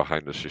Zipper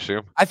behind us. You see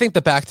him? I think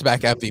the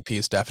back-to-back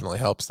MVPs definitely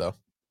helps, though.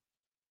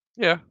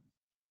 Yeah.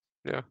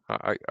 Yeah.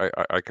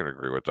 I can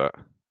agree with that.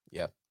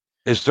 Yeah.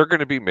 Is there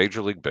going to be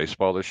Major League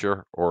Baseball this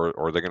year, or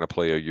are they going to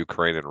play a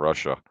Ukraine and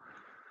Russia?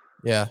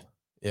 Yeah.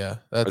 Yeah.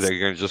 Are they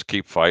going to just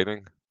keep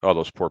fighting? Oh,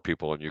 those poor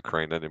people in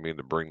Ukraine. I didn't mean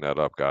to bring that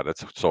up. God,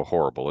 it's so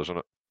horrible, isn't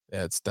it?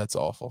 Yeah, that's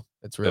awful.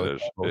 It's really It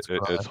is.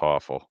 awful. It's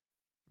awful.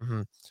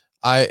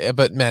 Mm-hmm.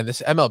 But man,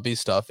 this MLB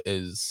stuff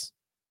is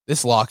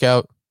this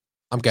lockout.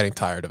 I'm getting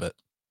tired of it.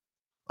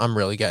 I'm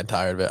really getting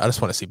tired of it. I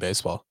just want to see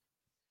baseball.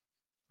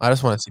 I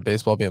just want to see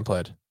baseball being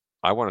played.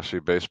 I want to see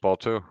baseball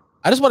too.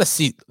 I just want to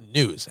see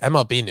news,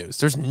 MLB news.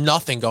 There's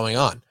nothing going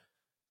on.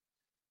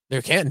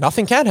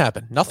 Nothing can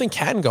happen. Nothing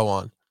can go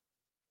on.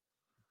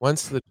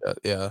 Once the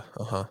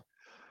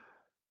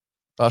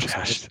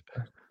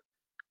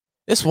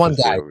this one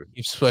guy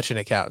keeps switching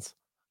accounts.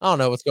 I don't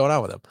know what's going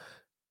on with him.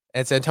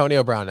 It's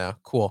Antonio Brown now.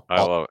 Cool.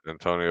 I love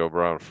Antonio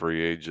Brown,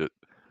 free agent.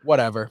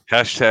 Whatever.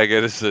 Hashtag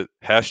innocent.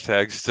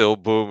 Hashtag still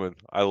booming.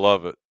 I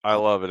love it. I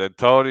love it.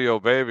 Antonio,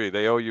 baby,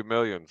 they owe you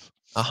millions.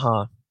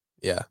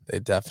 Yeah, they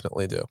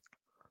definitely do.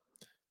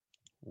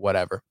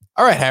 Whatever.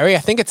 All right, Harry. I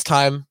think it's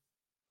time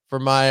for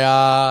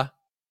my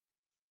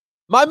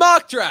my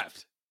mock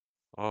draft.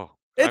 Oh,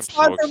 it's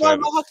time for my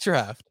mock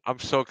draft. I'm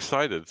so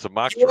excited. It's a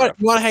mock draft.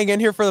 You want to hang in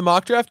here for the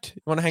mock draft?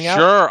 You want to hang out?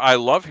 Sure. I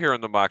love hearing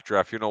the mock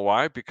draft. You know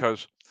why?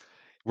 Because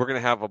we're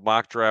going to have a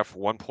mock draft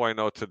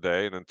 1.0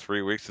 today, and in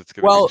 3 weeks it's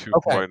going to be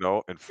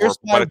 2.0 and 4.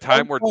 By the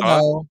time we're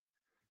done,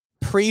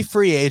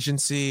 pre-free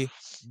agency,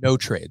 no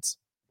trades.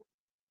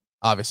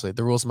 Obviously,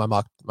 the rules of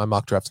my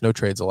mock drafts, no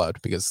trades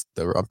allowed because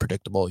they're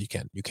unpredictable. You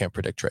can't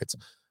predict trades.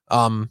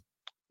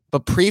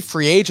 But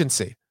pre-free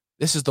agency,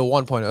 this is the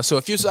 1.0. So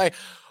if you say,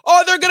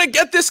 "Oh, they're gonna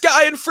get this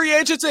guy in free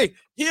agency,"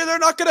 they're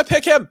not gonna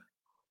pick him.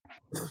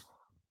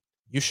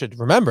 You should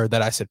remember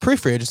that I said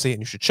pre-free agency,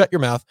 and you should shut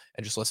your mouth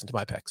and just listen to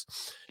my picks.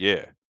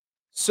 Yeah.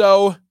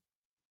 So,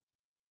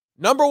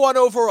 number 1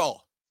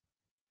 overall.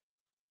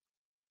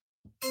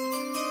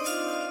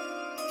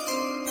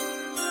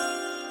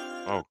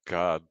 Oh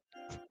God.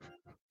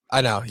 I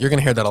know you're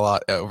gonna hear that a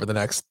lot over the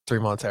next 3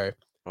 months, Harry.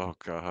 Oh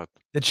God.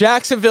 The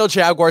Jacksonville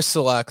Jaguars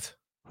select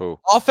who?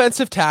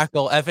 Offensive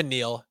tackle Evan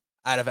Neal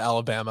out of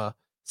Alabama,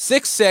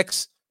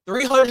 6'6",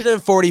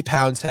 340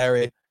 pounds,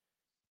 Harry.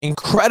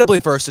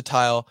 Incredibly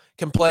versatile,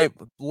 can play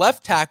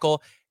left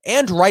tackle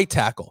and right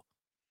tackle,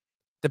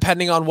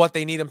 depending on what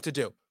they need him to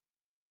do.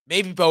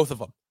 Maybe both of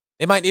them.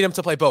 They might need him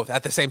to play both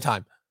at the same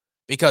time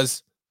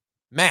because,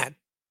 man,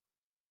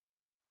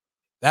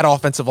 that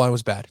offensive line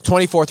was bad.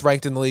 24th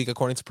ranked in the league,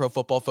 according to Pro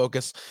Football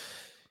Focus.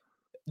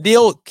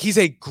 Neal, he's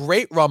a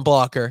great run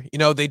blocker. You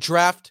know, they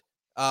draft,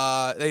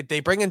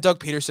 they bring in Doug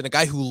Peterson, a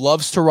guy who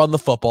loves to run the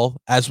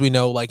football, as we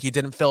know, like he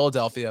did in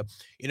Philadelphia.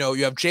 You know,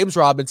 you have James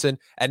Robinson,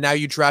 and now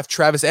you draft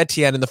Travis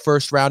Etienne in the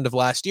first round of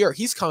last year.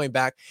 He's coming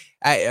back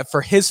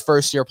for his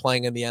first year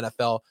playing in the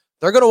NFL.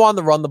 They're going to want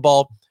to run the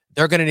ball.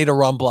 They're going to need a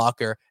run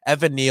blocker.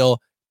 Evan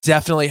Neal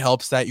definitely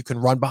helps that. You can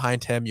run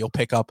behind him. You'll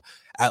pick up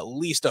at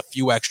least a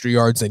few extra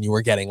yards than you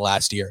were getting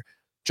last year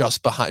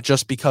just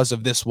because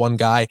of this one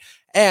guy.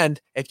 And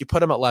if you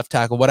put him at left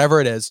tackle, whatever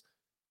it is,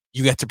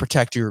 you get to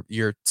protect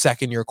your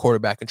second-year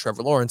quarterback in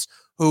Trevor Lawrence,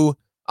 who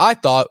I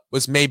thought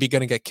was maybe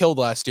going to get killed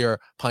last year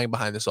playing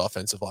behind this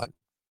offensive line.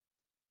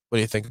 What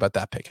do you think about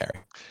that pick,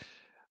 Harry?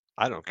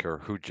 I don't care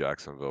who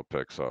Jacksonville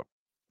picks up.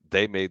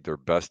 They made their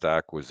best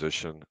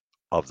acquisition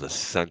of the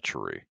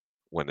century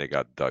when they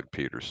got Doug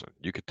Peterson.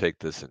 You could take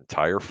this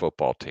entire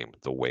football team,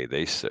 the way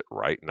they sit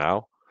right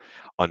now,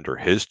 under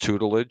his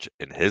tutelage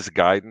and his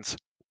guidance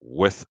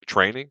with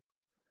training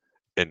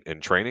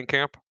in training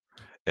camp,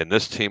 and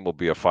this team will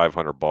be a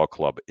 500 ball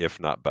club, if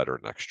not better,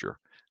 next year.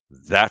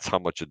 That's how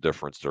much a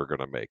difference they're going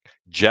to make.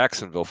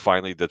 Jacksonville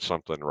finally did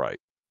something right.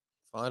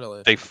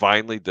 They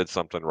finally did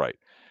something right.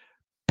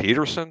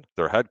 Peterson,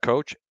 their head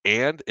coach,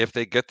 and if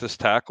they get this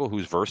tackle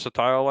who's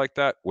versatile like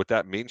that, with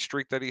that mean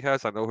streak that he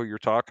has, I know who you're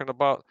talking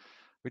about.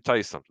 Let me tell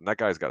you something. That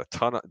guy's got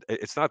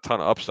it's not a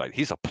ton of upside.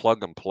 He's a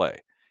plug and play.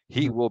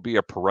 He will be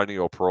a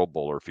perennial Pro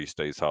Bowler if he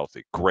stays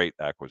healthy. Great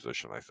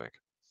acquisition, I think.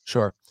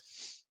 Sure.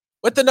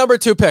 With the number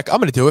 2 pick, I'm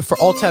going to do it for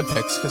all 10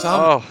 picks.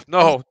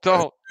 No,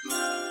 don't.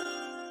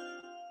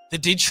 The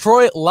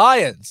Detroit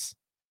Lions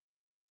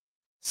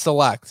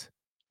select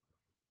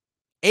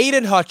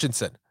Aiden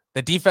Hutchinson,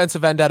 the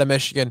defensive end out of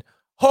Michigan.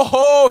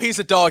 He's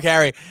a dog,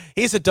 Harry.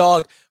 He's a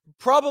dog.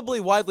 Probably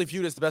widely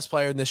viewed as the best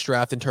player in this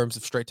draft in terms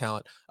of straight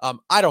talent.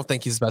 I don't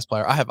think he's the best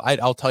player.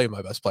 I'll tell you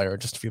my best player in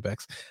just a few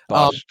picks.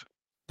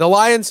 The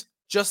Lions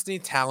just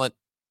need talent.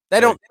 They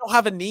don't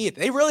have a need.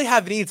 They really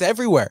have needs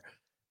everywhere.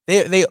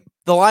 The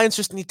Lions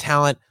just need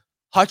talent.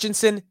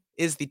 Hutchinson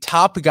is the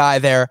top guy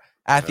there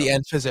at the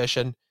end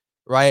position,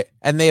 right?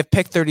 And they have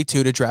picked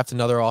 32 to draft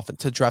an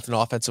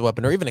offensive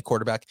weapon or even a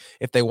quarterback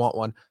if they want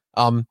one.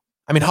 I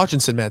mean,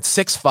 Hutchinson, man,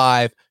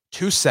 6'5",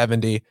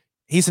 270.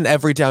 He's an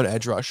every down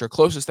edge rusher.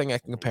 Closest thing I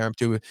can compare him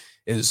to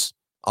is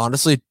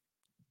honestly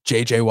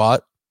J.J.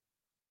 Watt,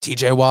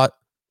 T.J. Watt,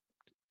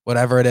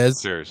 whatever it is.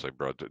 Seriously,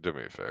 bro, do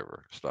me a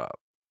favor. Stop.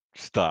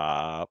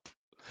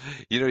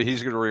 He's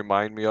going to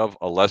remind me of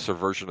a lesser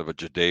version of a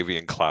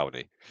Jadeveon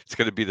Clowney. It's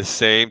going to be the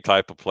same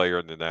type of player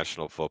in the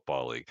National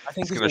Football League.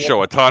 He's going to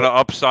show a ton of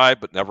upside,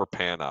 but never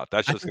pan out.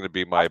 That's just going to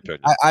be my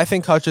opinion. I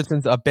think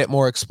Hutchinson's a bit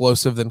more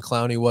explosive than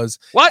Clowney was.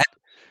 What?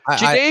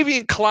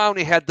 Jadeveon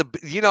Clowney had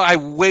I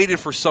waited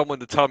for someone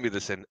to tell me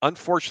this, and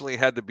unfortunately it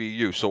had to be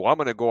you. So I'm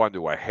going to go on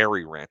to a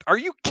Harry rant. Are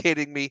you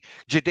kidding me?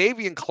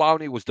 Jadeveon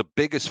Clowney was the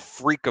biggest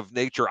freak of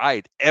nature I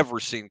had ever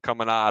seen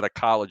coming out of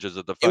college as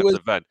a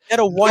defensive end.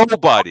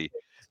 Nobody.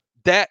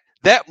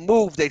 That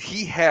move that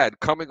he had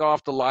coming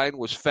off the line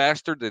was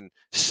faster than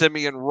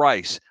Simeon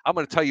Rice. I'm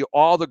going to tell you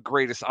all the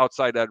greatest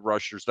outside edge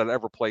rushers that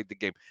ever played the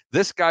game.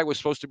 This guy was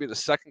supposed to be the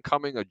second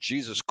coming of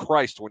Jesus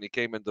Christ when he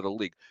came into the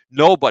league.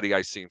 Nobody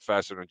I seen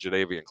faster than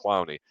Jadeveon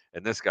Clowney,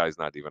 and this guy's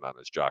not even on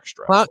his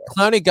jockstrap.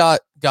 Clowney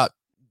got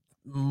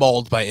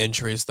mauled by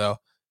injuries, though.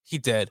 He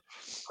did.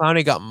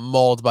 Clowney got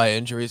mauled by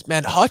injuries.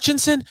 Man,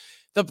 Hutchinson.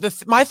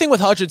 My thing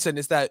with Hutchinson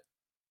is that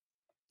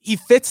he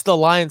fits the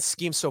Lions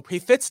scheme he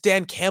fits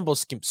Dan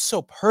Campbell's scheme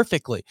so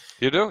perfectly.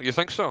 You do? You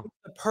think so? It's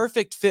the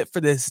perfect fit for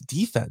this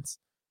defense.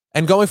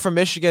 And going from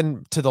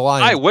Michigan to the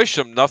Lions, I wish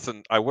him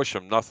nothing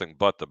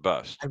but the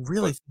best. I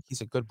really think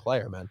he's a good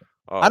player, man.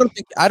 I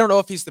don't know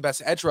if he's the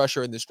best edge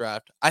rusher in this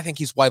draft. I think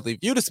he's widely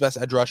viewed as the best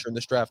edge rusher in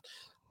this draft.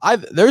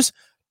 I'm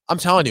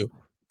telling you,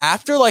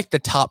 after the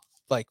top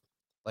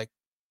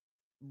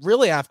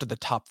really after the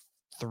top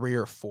 3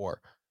 or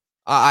 4,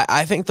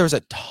 I think there's a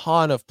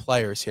ton of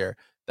players here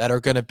that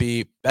are going to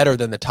be better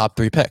than the top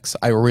 3 picks.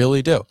 I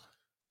really do.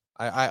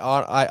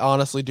 I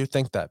honestly do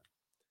think that.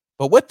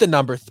 But with the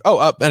number,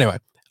 anyway,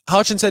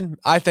 Hutchinson,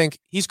 I think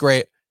he's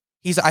great.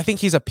 I think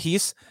he's a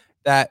piece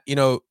that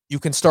you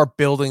can start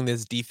building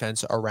this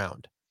defense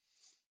around.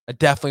 I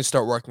definitely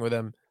start working with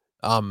him,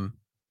 and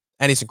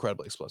he's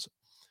incredibly explosive.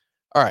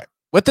 All right,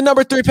 with the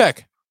number 3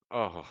 pick.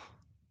 Oh,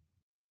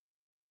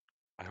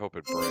 I hope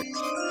it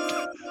breaks.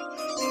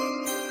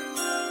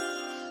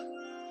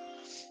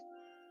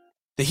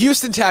 The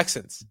Houston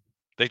Texans.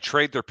 They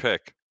trade their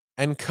pick.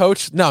 And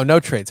no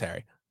trades,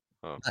 Harry.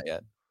 Oh. Not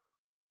yet.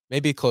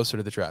 Maybe closer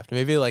to the draft.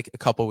 Maybe a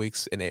couple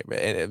weeks in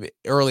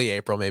early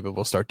April. Maybe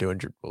we'll start doing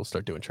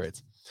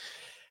trades.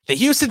 The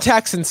Houston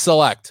Texans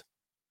select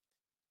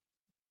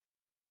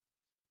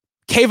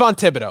Kayvon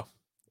Thibodeau,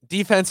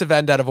 defensive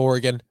end out of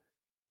Oregon.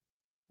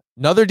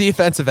 Another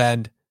defensive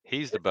end.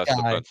 He's the best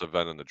defensive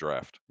end in the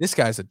draft. This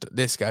guy's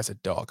a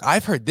dog.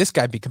 I've heard this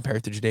guy be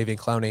compared to Jadeveon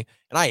Clowney,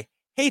 and I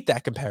hate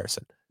that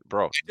comparison.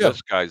 Bro,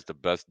 this guy's the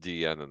best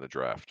DN in the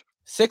draft.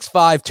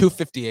 6'5",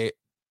 258.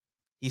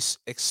 He's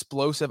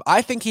explosive.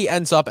 I think he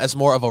ends up as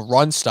more of a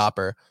run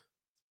stopper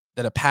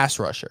than a pass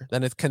rusher,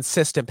 than a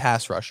consistent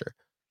pass rusher.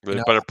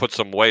 They better put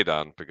some weight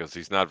on because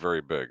he's not very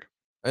big.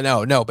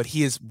 No, but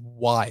he is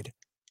wide.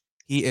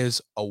 He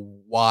is a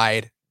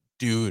wide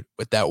dude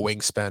with that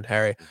wingspan,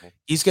 Harry. Mm-hmm.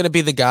 He's going to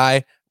be the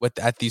guy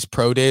at these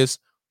pro days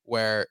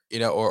where,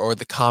 or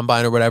the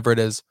combine or whatever it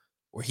is,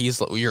 where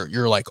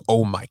you're like,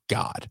 oh my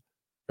God.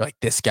 You're like,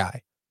 this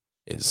guy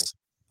is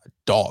a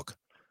dog.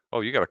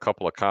 Oh, you got a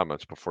couple of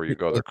comments before you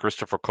go there.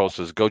 Christopher Cole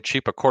says, go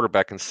cheap a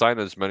quarterback and sign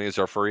as many as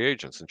our free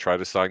agents and try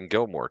to sign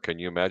Gilmore. Can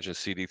you imagine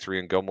CD3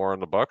 and Gilmore on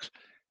the Bucs?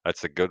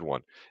 That's a good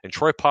one. And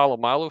Troy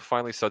Polamalu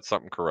finally said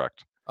something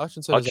correct.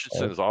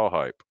 Hutchinson is all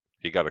hype.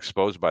 He got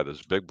exposed by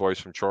those big boys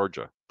from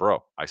Georgia.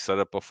 Bro, I said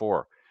it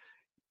before.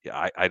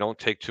 Yeah, I don't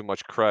take too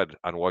much cred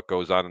on what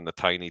goes on in the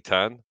Tiny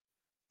 10.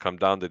 Come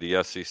down to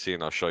the SEC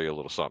and I'll show you a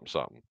little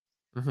something.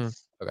 Mm-hmm.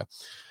 Okay.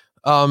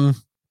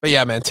 But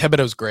yeah, man,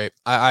 Thibodeau's great.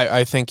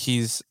 I think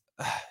he's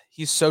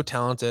so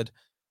talented.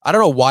 I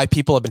don't know why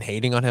people have been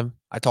hating on him.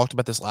 I talked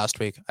about this last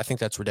week. I think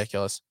that's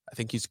ridiculous. I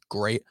think he's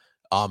great.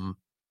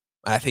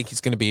 I think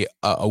he's going to be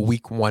a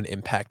week 1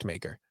 impact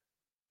maker.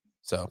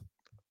 So,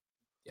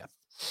 yeah.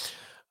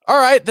 All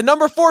right, the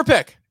number 4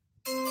 pick.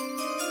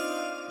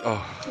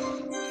 Oh.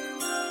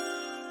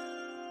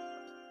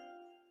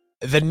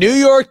 The New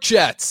York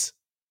Jets.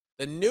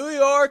 The New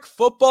York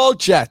Football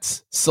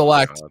Jets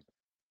select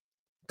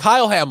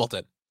Kyle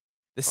Hamilton,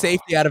 the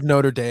safety out of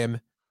Notre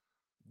Dame.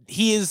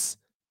 He is,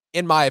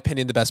 in my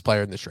opinion, the best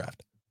player in this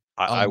draft.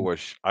 I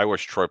wish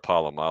Troy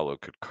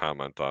Polamalu could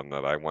comment on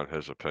that. I want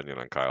his opinion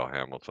on Kyle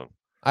Hamilton.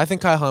 I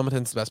think Kyle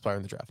Hamilton's the best player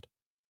in the draft.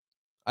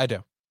 I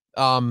do.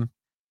 6'4",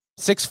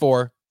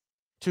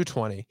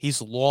 220.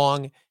 He's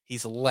long,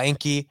 he's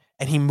lanky,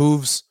 and he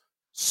moves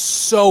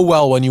so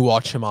well when you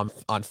watch him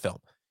on film.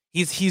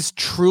 He's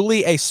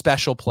truly a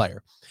special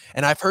player.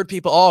 And I've heard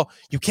people,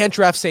 you can't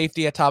draft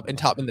safety in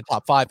the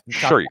top 5.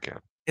 Sure you can.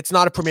 It's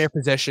not a premier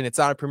position.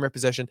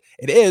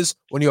 It is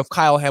when you have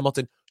Kyle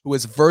Hamilton, who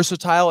is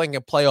versatile and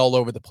can play all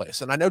over the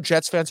place. And I know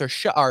Jets fans are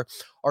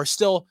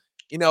still,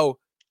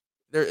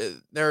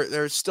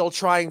 they're still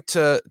trying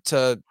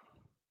to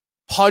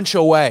punch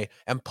away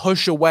and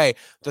push away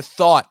the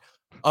thought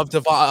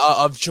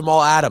of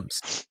Jamal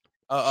Adams.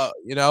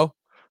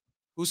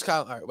 Who's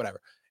Kyle? All right, whatever.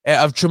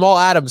 of Jamal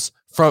Adams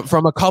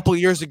from a couple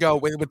years ago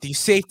with these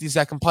safeties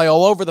that can play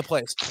all over the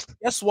place.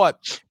 Guess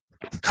what?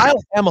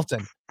 Kyle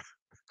Hamilton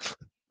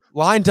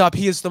lined up.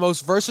 He is the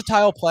most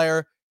versatile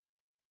player,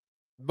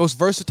 most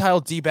versatile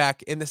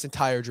D-back in this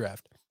entire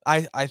draft.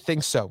 I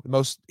think so.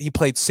 He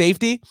played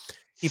safety,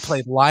 he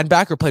played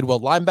linebacker, played well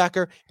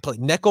linebacker, he played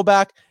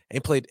nickelback, and he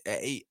played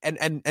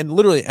and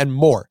literally and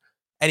more.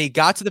 And he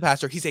got to the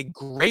passer. He's a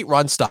great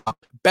run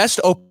stop, best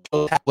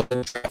open tackler in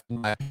the draft,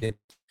 in my opinion.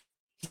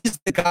 He's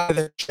the guy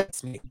that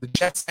Jets need. The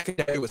Jets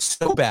secondary was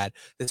so bad.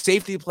 The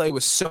safety play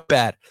was so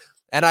bad.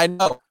 And I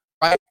know,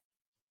 right?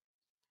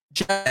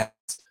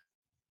 Jets.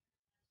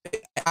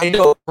 I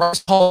know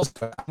Bryce Hall is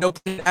good. I know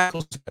Peyton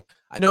Apple's good.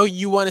 I know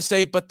you want to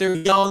say, but they're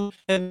young,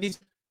 and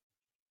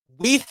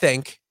we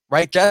think,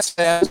 right? Jets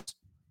fans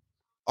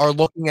are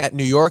looking at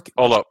New York.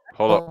 Hold up.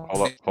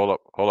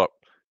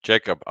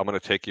 Jacob, I'm going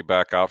to take you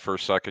back out for a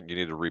second. You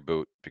need to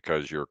reboot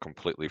because you're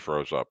completely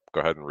froze up.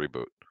 Go ahead and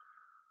reboot.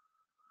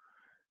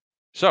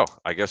 So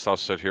I guess I'll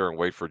sit here and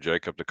wait for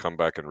Jacob to come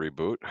back and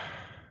reboot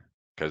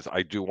because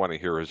I do want to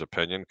hear his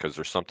opinion because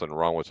there's something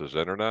wrong with his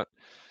internet.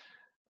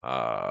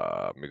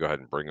 Let me go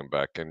ahead and bring him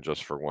back in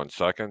just for 1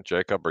 second.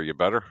 Jacob, are you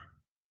better?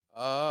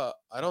 I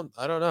don't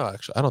know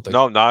actually. I don't think.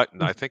 No, not.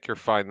 I think you're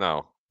fine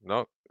now.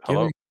 No,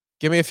 hello.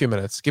 Give me a few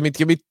minutes. Give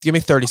me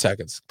 30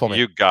 seconds. Pull me.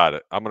 You got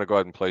it. I'm gonna go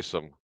ahead and play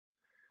some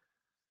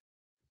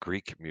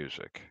Greek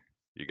music.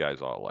 You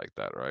guys all like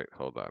that, right?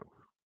 Hold on.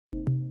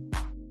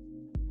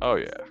 Oh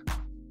yeah.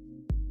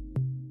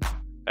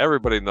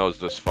 Everybody knows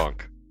this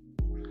funk.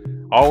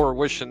 All we're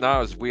wishing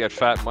now is we had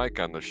Fat Mike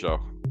on the show.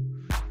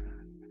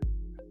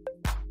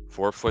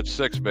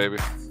 4'6", baby.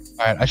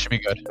 All right, I should be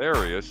good. There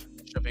he is.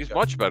 He's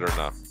much better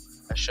now.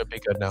 I should be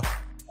good now.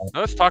 Now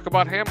let's talk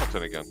about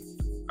Hamilton again.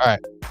 All right.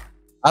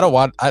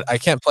 I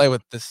can't play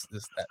with that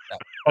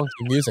funky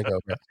music over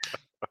here.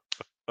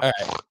 All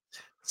right.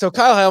 So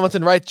Kyle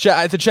Hamilton, right?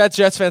 The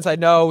Jets fans, I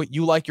know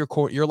you like your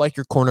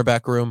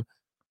cornerback room.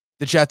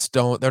 The Jets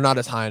don't. They're not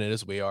as high in it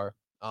as we are.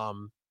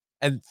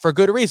 And for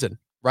good reason,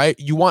 right?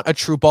 You want a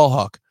true ball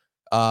hawk,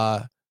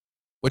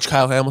 which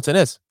Kyle Hamilton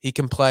is. He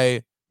can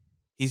play.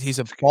 He's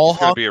a ball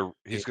hawk.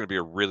 He's going to be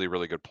a really,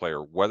 really good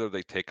player. Whether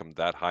they take him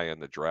that high in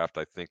the draft,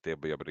 I think they'll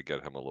be able to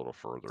get him a little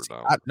further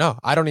down.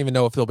 I don't even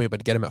know if they'll be able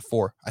to get him at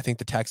 4. I think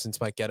the Texans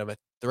might get him at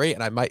 3,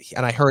 and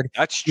I heard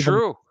that's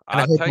true.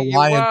 I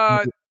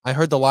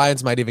heard the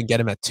Lions might even get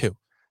him at 2. Let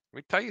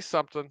me tell you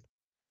something.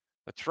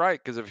 That's right,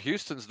 because if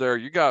Houston's there,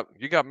 you got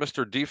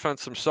Mr.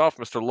 Defense himself,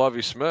 Mr.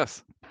 Lovie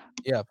Smith.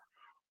 Yeah.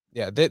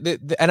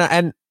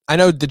 And I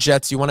know the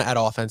Jets. You want to add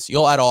offense.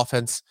 You'll add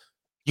offense.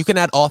 You can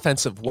add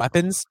offensive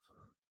weapons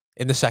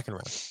in the second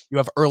round. You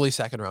have early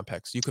second round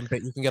picks. You can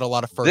get a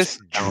lot of first. This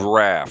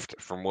draft,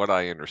 from what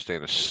I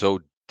understand, is so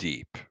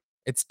deep.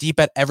 It's deep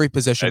at every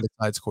position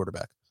besides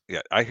quarterback.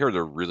 Yeah, I hear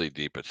they're really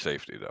deep at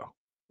safety though.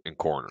 In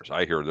corners,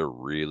 I hear they're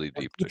really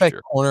deep this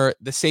year. Corner,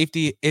 the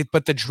safety,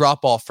 but the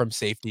drop off from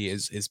safety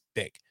is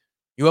big.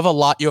 You have a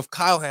lot. You have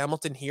Kyle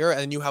Hamilton here,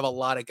 and you have a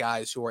lot of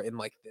guys who are in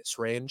like this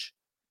range.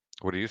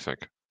 What do you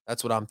think?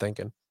 That's what I'm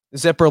thinking.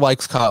 Zipper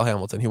likes Kyle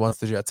Hamilton. He wants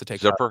the Jets to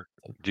take Zipper.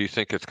 Do you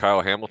think it's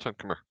Kyle Hamilton?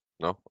 Come here.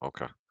 No?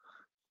 Okay.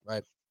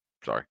 Right.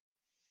 Sorry.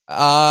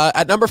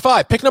 At number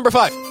 5, pick number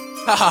 5.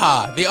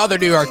 The other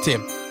New York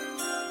team.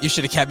 You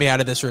should have kept me out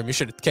of this room. You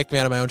should have kicked me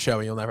out of my own show,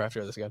 and you'll never have to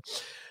hear this again.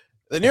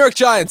 The New York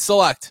Giants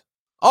select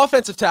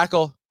offensive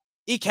tackle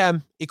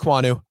Ikem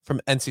Ekwonu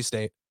from NC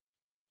State.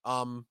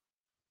 A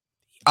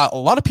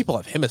lot of people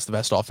have him as the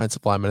best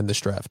offensive lineman in this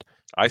draft.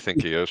 I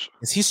think he is.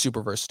 He's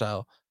super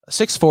versatile.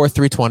 6'4",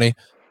 320.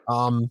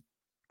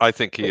 I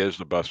think he is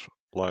the best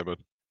lineman.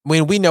 I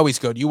mean, we know he's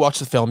good. You watch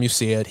the film, you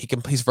see it.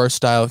 He's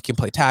versatile. He can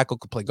play tackle,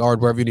 can play guard,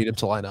 wherever you need him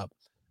to line up.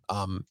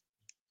 And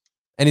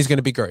he's going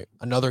to be great.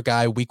 Another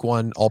guy, week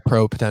 1,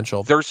 all-pro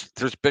potential. There's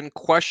been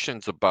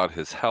questions about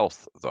his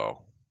health,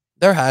 though.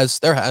 There has.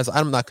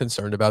 I'm not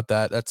concerned about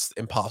that. That's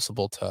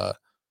impossible to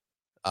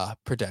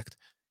predict.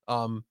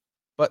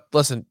 But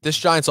listen, this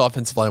Giants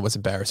offensive line was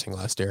embarrassing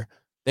last year.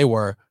 They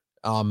were.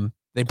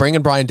 They bring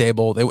in Brian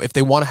Daboll. If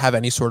they want to have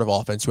any sort of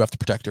offense, you have to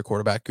protect your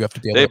quarterback. You have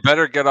to be able They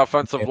better get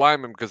offensive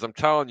linemen because I'm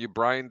telling you,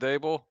 Brian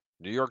Daboll,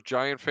 New York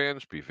Giant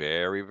fans, be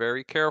very,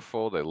 very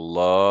careful. They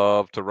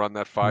love to run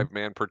that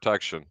 5-man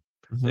protection.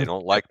 Mm-hmm. They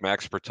don't like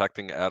max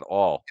protecting at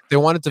all. If they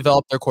want to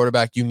develop their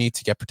quarterback, you need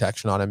to get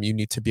protection on him. You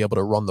need to be able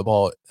to run the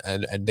ball,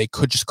 and they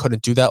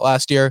couldn't do that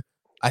last year.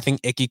 I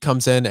think Icky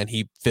comes in and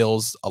he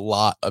fills a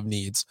lot of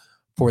needs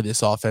for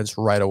this offense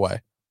right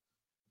away.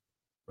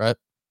 Right?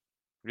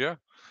 Yeah.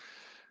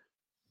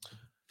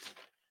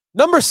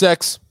 Number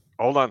 6.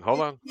 Hold on.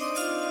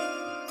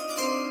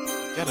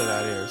 Get it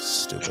out of here,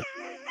 stupid.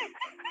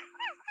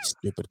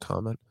 Stupid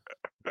comment.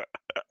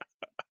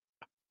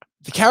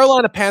 The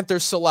Carolina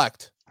Panthers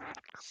select.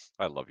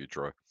 I love you,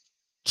 Troy.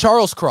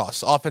 Charles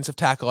Cross, offensive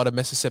tackle out of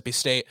Mississippi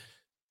State.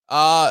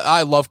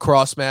 I love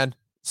Cross, man.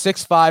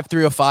 6'5",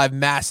 305,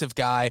 massive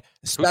guy.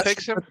 Who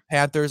takes him?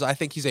 Panthers. I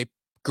think he's a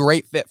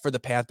great fit for the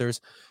Panthers.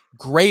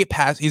 Great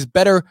pass. He's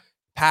better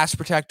pass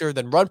protector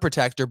than run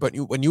protector. But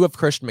when you have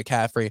Christian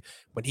McCaffrey,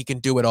 when he can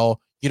do it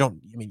all, you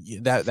don't. I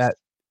mean that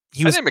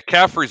he was. I think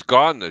McCaffrey's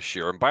gone this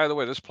year. And by the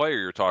way, this player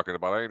you're talking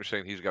about, I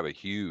understand he's got a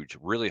huge,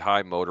 really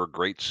high motor,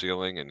 great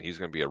ceiling, and he's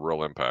going to be a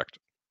real impact.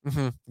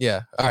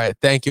 Yeah. All right.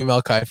 Thank you,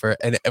 Mel Kiper,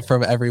 and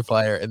from every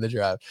player in the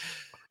draft.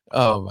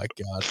 Oh my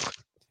God.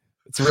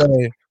 It's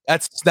really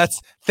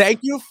that's.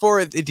 Thank you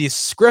for the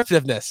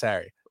descriptiveness,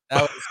 Harry.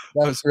 That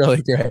was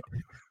really great.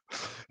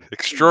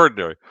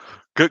 Extraordinary.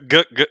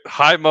 Good.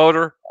 High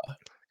motor,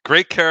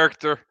 great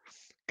character.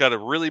 Got a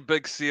really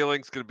big ceiling.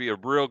 It's going to be a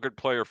real good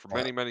player for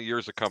many, many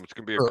years to come. It's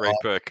going to be a great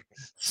pick.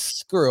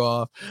 Screw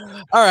off.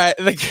 All right.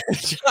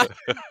 Listen,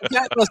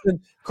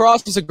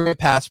 Cross is a great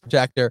pass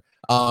protector.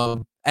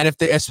 And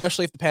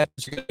especially if the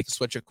Panthers are going to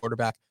switch a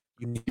quarterback,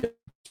 you need a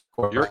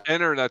quarterback. Your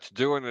internet's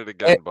doing it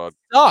again, bud.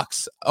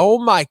 Sucks. Oh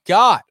my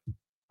God.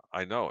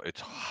 I know.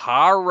 It's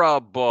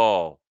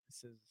horrible.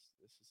 This is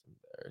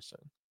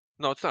embarrassing.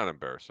 No, it's not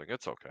embarrassing.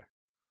 It's okay.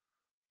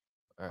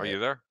 Are you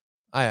there?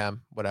 I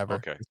am. Whatever.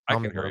 Okay. I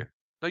can hear you.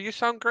 No, you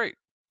sound great.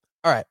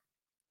 All right.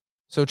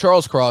 So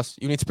Charles Cross,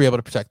 you need to be able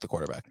to protect the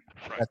quarterback.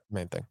 Right. That's the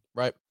main thing,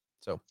 right?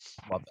 So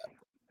love that.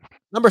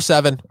 Number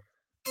 7.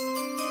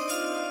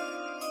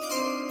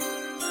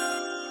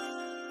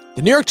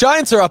 The New York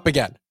Giants are up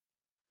again.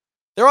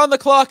 They're on the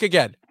clock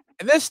again.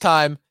 And this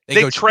time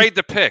they trade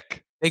the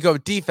pick. They go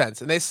defense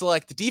and they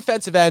select the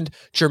defensive end,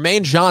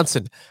 Jermaine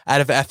Johnson,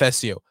 out of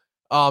FSU.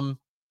 Now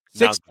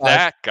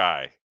that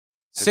guy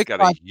has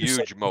got a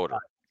huge motor.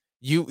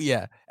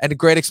 And a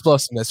great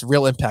explosiveness,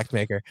 real impact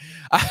maker.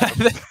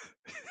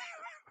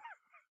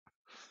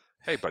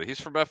 Hey, buddy, he's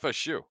from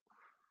FSU.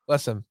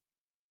 Listen,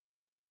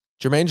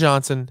 Jermaine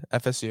Johnson,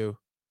 FSU.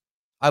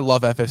 I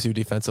love FSU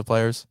defensive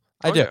players.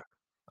 I do. Yeah.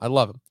 I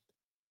love him.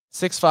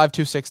 6'5",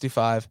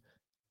 265.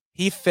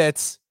 He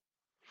fits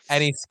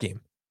any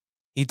scheme.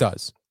 He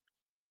does.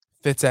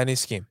 Fits any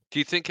scheme. Do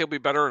you think he'll be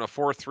better in a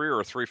 4-3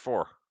 or a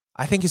 3-4?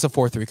 I think he's a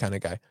 4-3 kind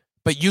of guy.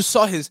 But you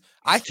saw his.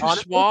 He's too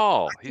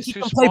small. He's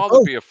too small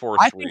to be a 4-3.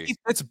 I think he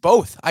fits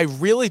both. I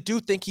really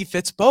do think he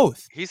fits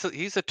both. He's a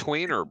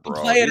tweener,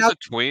 bro. He's a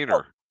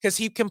tweener. Because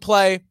he can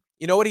play.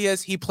 You know what he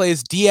is? He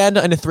plays D end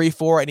in a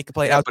 3-4, and he can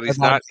play outside. But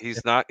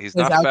he's not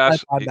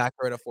fast.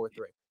 Linebacker in a 4-3.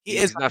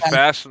 He's not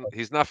fast.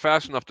 He's not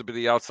fast enough to be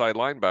the outside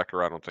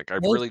linebacker. I don't think. I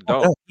really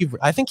don't.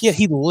 I think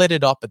he lit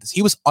it up at this.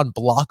 He was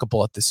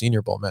unblockable at the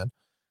Senior Bowl, man.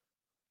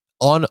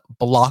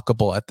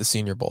 Unblockable at the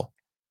Senior Bowl.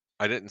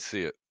 I didn't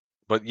see it.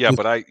 But yeah,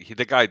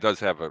 the guy does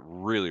have a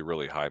really,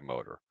 really high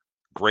motor,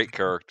 great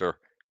character,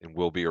 and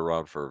will be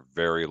around for a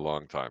very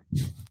long time.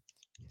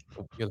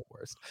 You're the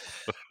worst.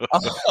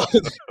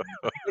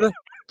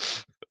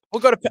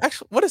 We'll go to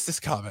actually. What is this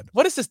comment?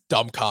 What is this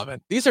dumb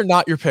comment? These are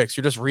not your picks.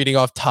 You're just reading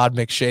off Todd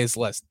McShay's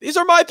list. These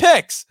are my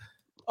picks.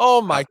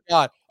 Oh my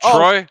God,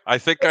 Troy. I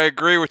think I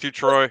agree with you,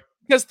 Troy.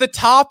 Because the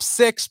top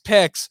 6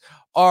 picks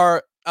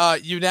are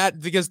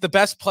because the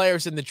best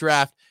players in the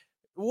draft.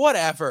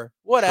 Whatever.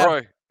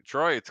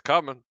 Troy, it's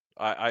coming.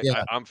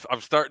 I'm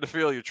starting to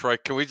feel you, Troy.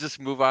 Can we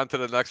just move on to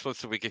the next one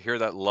so we can hear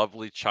that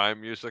lovely chime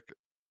music?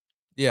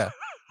 Yeah,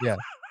 we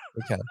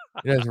can.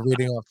 You guys are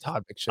reading off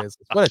Todd McShay's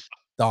list.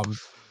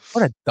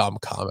 What a dumb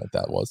comment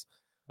that was.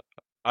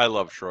 I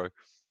love Troy.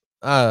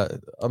 Pick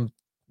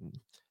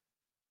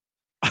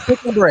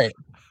number 8.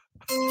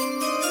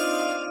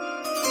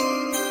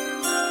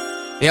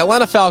 The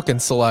Atlanta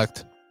Falcons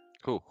select.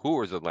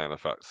 Who is Atlanta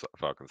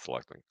Falcons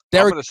selecting?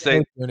 Derek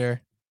Stingley Jr.,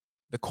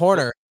 the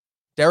corner.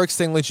 Derek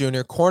Stingley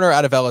Jr., corner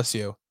out of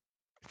LSU.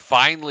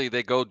 Finally,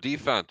 they go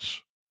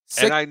defense.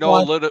 And I know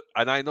a little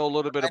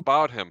bit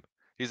about him.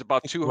 He's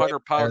about 200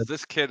 pounds.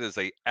 This kid is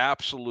a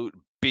absolute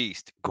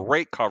beast.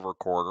 Great cover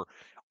corner.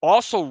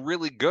 Also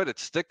really good at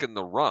sticking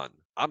the run.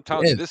 I'm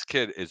telling you, this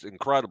kid is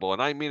incredible.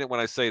 And I mean it when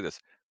I say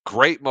this.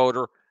 Great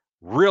motor,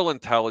 real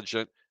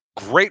intelligent,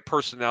 great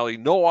personality,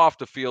 no off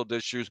the field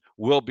issues,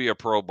 will be a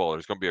Pro Bowler.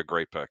 He's going to be a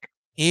great pick.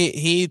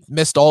 He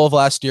missed all of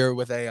last year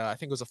with I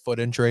think it was a foot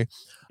injury.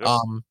 Yep.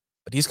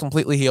 But he's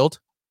completely healed.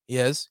 He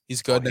is.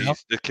 He's good now.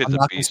 I'm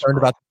not concerned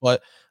about the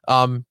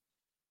foot.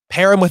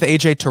 Pair him with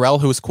AJ Terrell,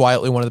 who was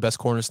quietly one of the best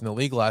corners in the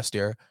league last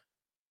year.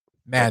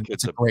 Man,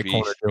 it's a great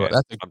corner.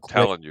 I'm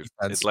telling you,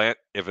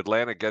 if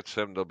Atlanta gets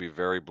him, they'll be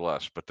very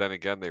blessed. But then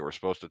again, they were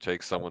supposed to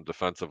take someone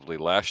defensively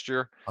last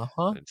year.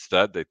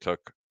 Instead, they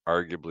took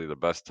arguably the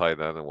best tight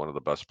end and one of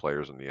the best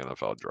players in the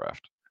NFL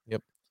draft.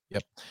 Yep.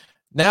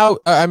 Now,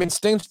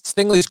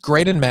 Stingley's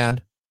great in man.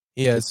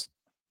 He is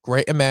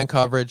great in man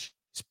coverage.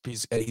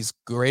 He's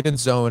great in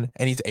zone,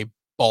 and he's a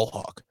ball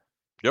hawk.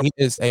 Yep. He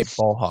is a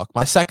ball hawk.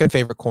 My second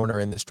favorite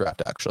corner in this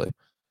draft, actually.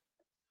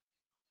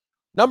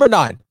 Number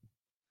 9.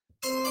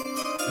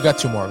 We got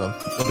 2 more of them.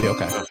 It'll be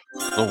okay.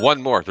 No,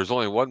 one more. There's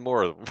only one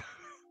more of them.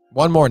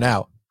 One more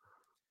now.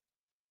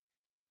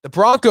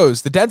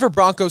 The Denver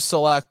Broncos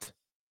select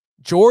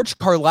George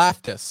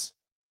Karlaftis.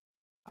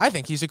 I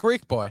think he's a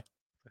Greek boy.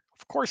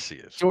 Of course he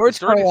is. George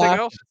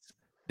Karlaftis,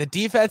 the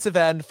defensive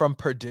end from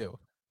Purdue.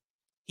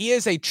 He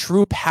is a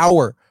true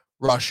power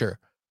rusher,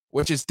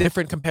 which is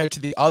different compared to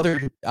the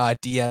other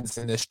DNs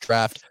in this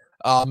draft.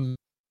 And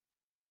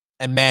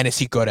And man, is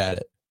he good at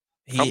it.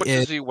 How much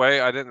does he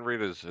weigh? I didn't read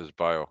his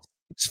bio.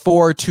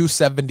 6'4",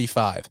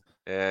 275.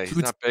 Yeah, he's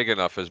not big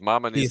enough. His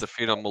mama needs to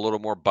feed him a little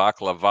more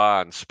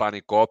baklava and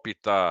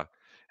spanakopita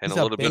and a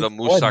little bit of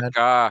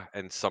moussaka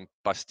and some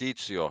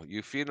pasticcio.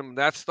 You feed him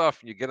that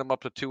stuff, you get him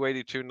up to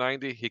 280,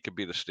 290, he could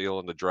be the steal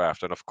in the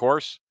draft. And of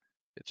course,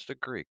 it's the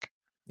Greek.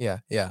 Yeah.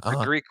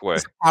 The Greek way.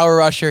 He's a power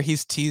rusher.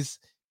 He's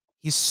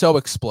so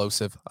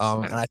explosive.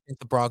 And I think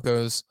the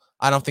Broncos,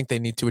 I don't think they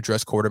need to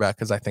address quarterback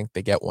because I think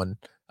they get one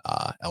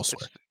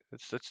elsewhere.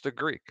 It's the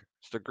Greek.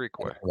 It's the Greek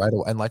way. Right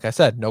away. And like I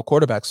said, no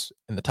quarterbacks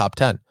in the top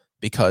 10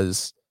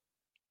 because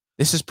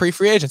this is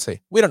pre-free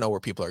agency. We don't know where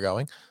people are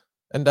going.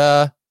 And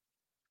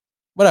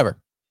whatever.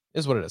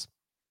 Is what it is.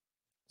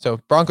 So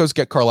Broncos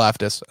get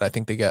Karlaftis. I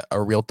think they get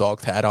a real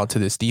dog to add on to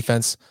this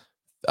defense.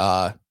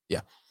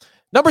 Yeah.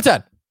 Number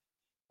 10.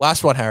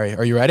 Last one, Harry.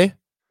 Are you ready?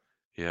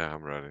 Yeah,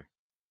 I'm ready.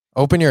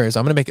 Open your ears.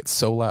 I'm going to make it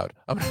so loud.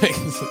 The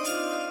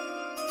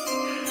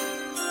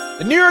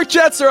New York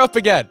Jets are up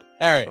again,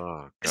 Harry.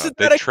 Oh, God.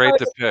 They trade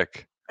the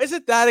pick. Is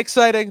it that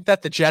exciting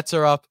that the Jets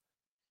are up?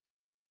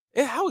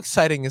 How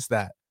exciting is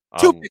that?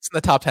 2 picks in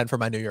the top 10 for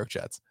my New York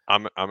Jets.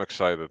 I'm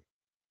excited.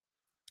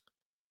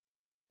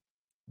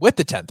 With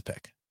the 10th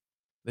pick,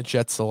 the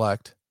Jets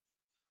select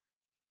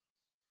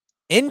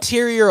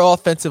interior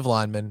offensive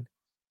lineman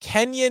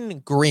Kenyon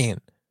Green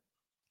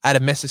out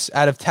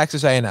of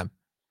Texas A&M.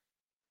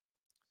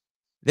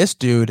 This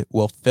dude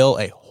will fill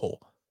a hole.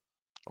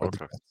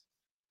 Okay.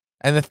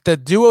 And the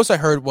duos I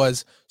heard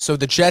was, so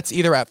the Jets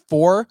either at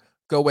 4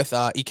 go with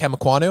Ikem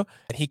Ekwonu,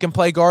 and he can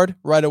play guard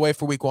right away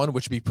for week 1,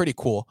 which would be pretty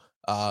cool.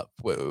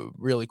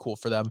 Really cool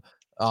for them.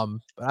 But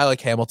I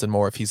like Hamilton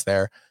more if he's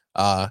there.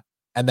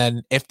 And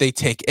then if they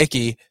take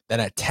Icky, then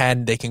at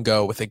 10 they can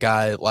go with a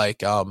guy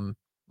like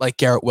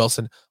Garrett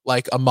Wilson,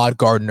 like Ahmad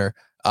Gardner,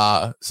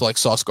 so like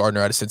Sauce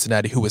Gardner out of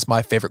Cincinnati, who was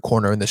my favorite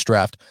corner in this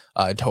draft.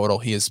 In total,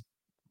 he is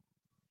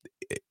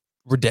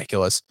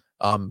ridiculous.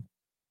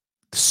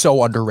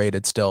 So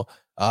underrated still.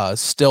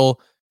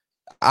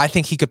 I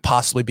think he could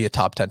possibly be a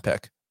top 10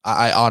 pick.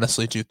 I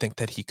honestly do think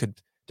that he could,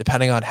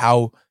 depending on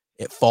how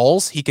it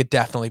falls, he could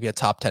definitely be a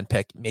top 10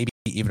 pick, maybe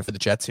even for the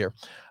Jets here.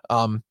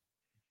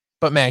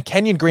 But man,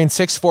 Kenyon Green,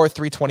 6'4",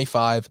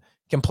 325,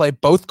 can play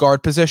both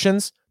guard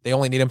positions. They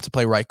only need him to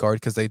play right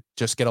guard because they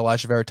just get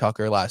Elijah Vera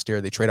Tucker last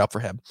year. They trade up for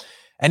him.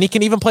 And he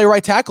can even play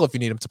right tackle if you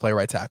need him to play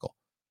right tackle.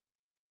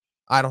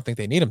 I don't think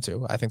they need him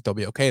to. I think they'll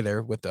be okay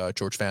there with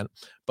George Fant.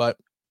 But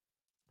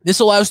this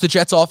allows the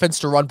Jets offense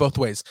to run both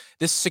ways.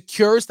 This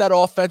secures that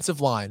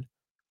offensive line.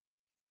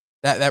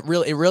 It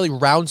really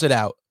rounds it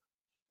out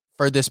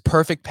for this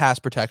perfect pass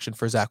protection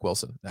for Zach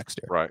Wilson next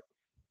year. Right.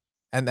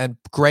 And then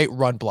great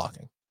run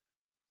blocking.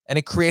 And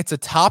it creates a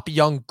top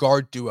young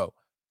guard duo.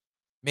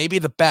 Maybe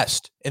the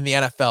best in the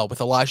NFL with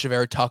Elijah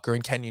Vera Tucker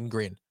and Kenyon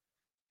Green.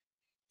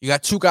 You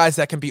got 2 guys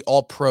that can be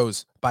all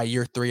pros by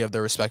year 3 of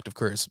their respective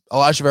careers.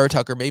 Elijah Vera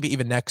Tucker, maybe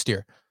even next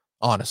year,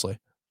 honestly.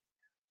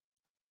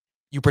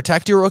 You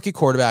protect your rookie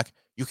quarterback.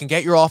 You can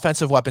get your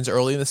offensive weapons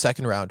early in the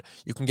second round.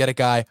 You can get a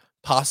guy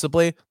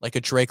possibly like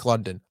a Drake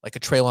London, like a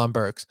Treylon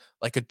Burks,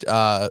 like a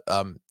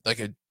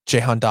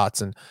Jahan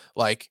Dotson,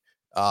 like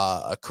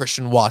a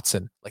Christian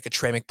Watson, like a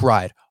Trey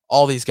McBride.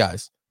 All these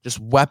guys, just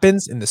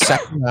weapons in the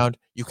second round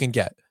you can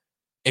get.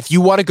 If you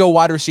want to go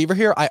wide receiver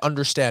here, I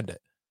understand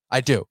it.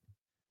 I do.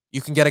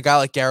 You can get a guy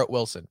like Garrett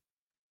Wilson,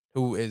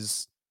 who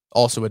is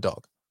also a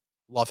dog.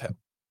 Love him.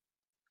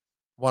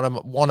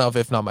 One of,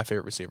 if not my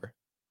favorite receiver.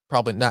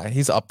 Probably not.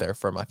 He's up there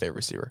for my favorite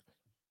receiver.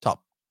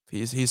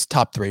 He's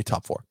top 3,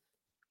 top 4.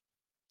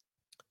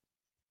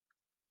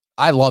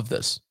 I love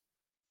this.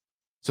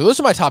 So those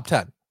are my top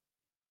 10.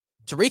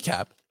 To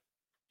recap,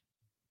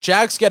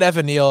 Jags get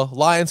Evan Neal,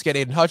 Lions get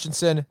Aiden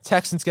Hutchinson,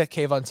 Texans get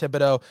Kayvon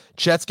Thibodeau,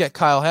 Jets get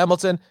Kyle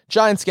Hamilton,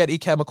 Giants get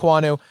Ikem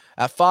Ekwonu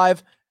at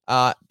 5.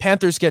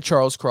 Panthers get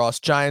Charles Cross.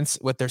 Giants,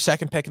 with their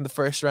second pick in the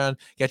first round,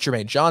 get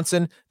Jermaine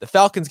Johnson. The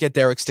Falcons get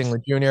Derek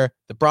Stingley Jr.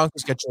 The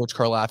Broncos get George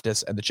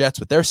Karlaftis. And the Jets,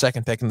 with their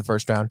second pick in the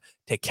first round,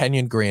 take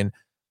Kenyon Green.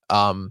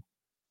 And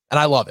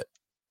I love it.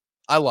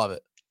 I love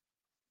it.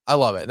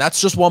 And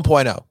that's just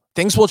 1.0.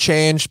 Things will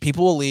change.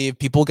 People will leave.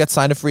 People will get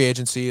signed to free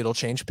agency. It'll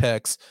change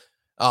picks.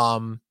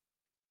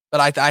 But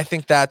I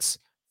think that's,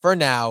 for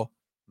now,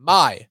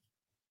 my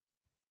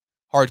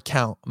hard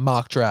count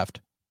mock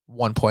draft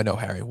 1.0,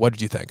 Harry. What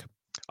did you think?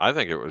 I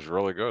think it was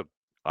really good.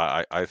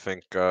 I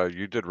think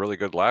you did really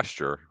good last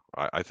year.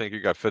 I think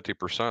you got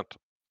 50%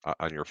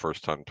 on your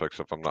first 10 picks,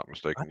 if I'm not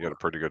mistaken. You had a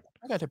pretty good. I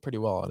think I did pretty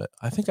well on it.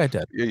 I think I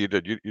did. Yeah, you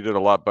did. You did a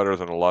lot better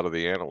than a lot of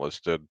the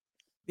analysts did.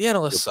 The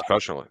analysts suck.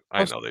 Professionally.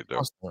 I know they do.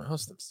 Most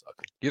of them suck.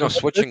 You know,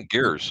 switching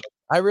gears.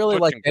 I really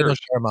like Daniel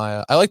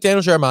Jeremiah. I like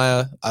Daniel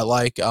Jeremiah. I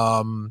like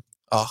I'm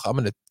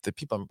gonna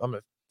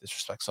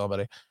disrespect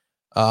somebody.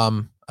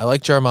 I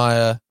like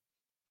Jeremiah.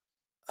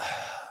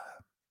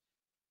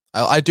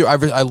 I like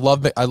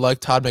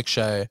Todd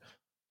McShay.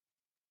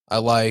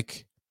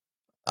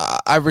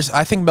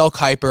 I think Mel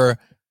Kiper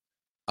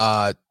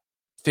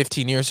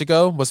 15 years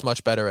ago was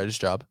much better at his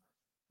job.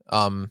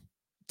 10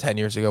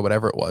 years ago,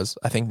 whatever it was.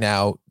 I think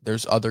now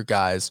there's other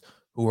guys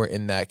who are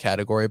in that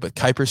category, but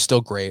Kuiper's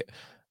still great.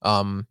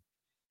 But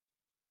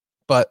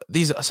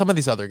some of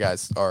these other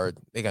guys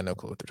they got no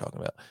clue what they're talking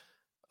about.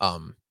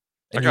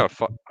 I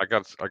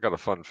got a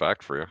fun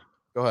fact for you.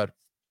 Go ahead.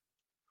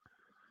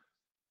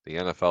 The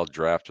NFL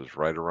draft is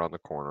right around the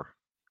corner.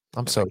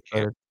 I'm so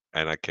excited,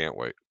 and I can't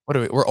wait. What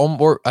are we?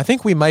 I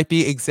think we might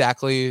be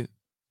exactly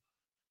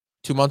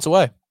 2 months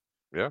away.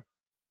 Yeah.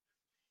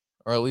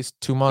 Or at least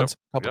 2 months.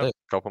 A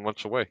couple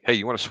months away. Hey,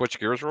 you want to switch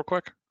gears real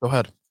quick? Go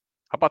ahead.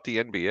 How about the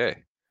NBA?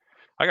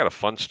 I got a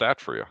fun stat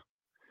for you.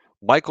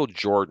 Michael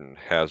Jordan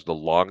has the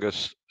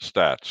longest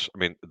stats. I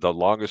mean, the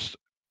longest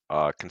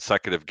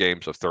consecutive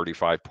games of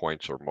 35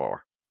 points or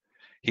more.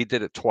 He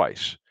did it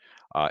twice.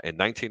 In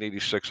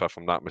 1986, if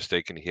I'm not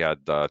mistaken, he had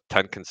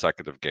 10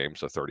 consecutive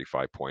games of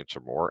 35 points or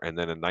more. And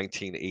then in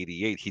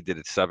 1988, he did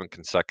it 7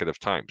 consecutive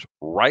times.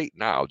 Right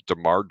now,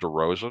 DeMar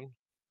DeRozan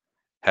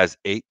has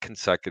 8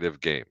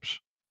 consecutive games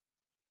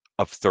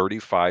of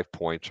 35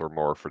 points or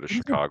more for the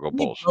Chicago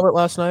Bulls. Didn't he blow it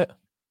last night?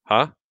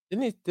 Huh?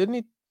 Didn't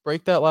he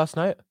break that last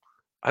night?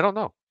 I don't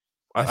know.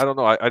 I don't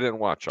know. I didn't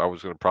watch. I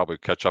was going to probably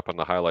catch up on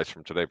the highlights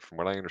from today. From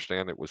what I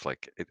understand, it was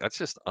like that's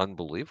just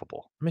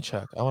unbelievable. Let me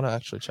check. I want to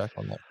actually check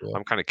on that.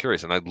 I'm kind of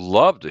curious, and I'd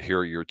love to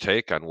hear your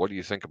take on what do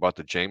you think about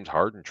the James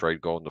Harden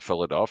trade going to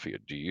Philadelphia.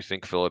 Do you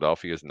think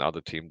Philadelphia is now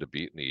the team to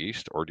beat in the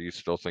East, or do you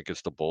still think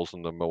it's the Bulls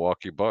and the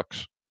Milwaukee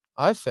Bucks?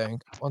 I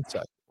think 1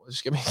 sec.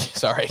 Just give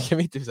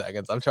me 2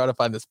 seconds. I'm trying to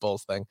find this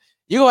Bulls thing.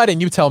 You go ahead and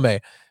you tell me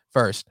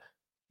first.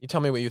 You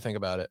tell me what you think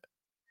about it.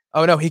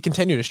 Oh no, he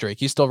continued to streak.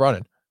 He's still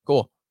running.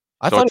 Cool.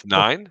 I thought it's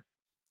 9.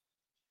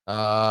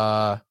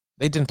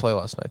 They didn't play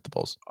last night, the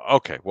Bulls.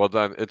 Okay, well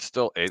then it's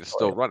still 8. It's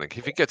still running.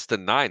 If he gets to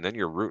 9, then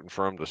you're rooting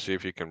for him to see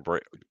if he can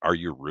break. Are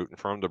you rooting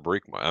for him to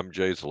break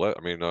MJ's lit?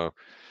 I mean, the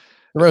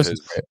rose is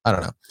great. I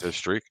don't know his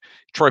streak.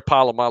 Troy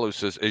Polamalu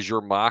says, "Is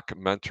your mock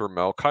mentor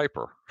Mel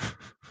Kiper?"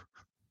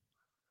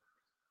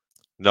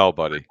 No,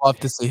 buddy. I'd love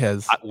to see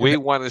his. We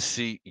want to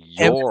see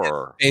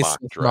your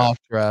mock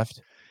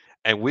draft.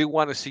 And we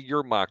want to see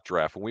your mock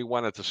draft. And we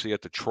wanted to see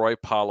it the Troy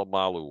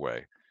Polamalu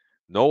way.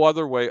 No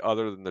other way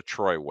other than the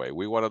Troy way.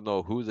 We want to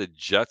know who the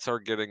Jets are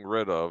getting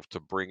rid of to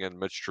bring in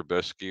Mitch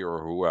Trubisky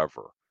or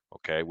whoever.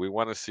 Okay? We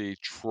want to see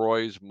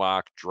Troy's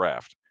mock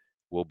draft.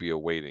 We'll be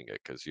awaiting it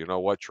because you know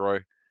what,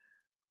 Troy?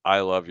 I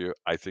love you.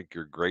 I think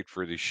you're great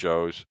for these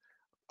shows.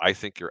 I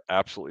think you're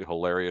absolutely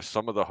hilarious.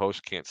 Some of the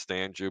hosts can't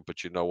stand you,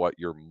 but you know what?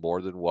 You're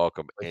more than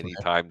welcome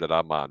anytime that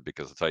I'm on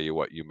because I'll tell you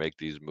what, you make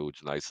these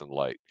moods nice and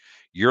light.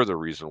 You're the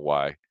reason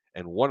why,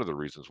 and one of the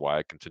reasons why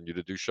I continue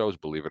to do shows,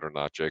 believe it or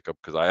not, Jacob,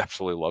 because I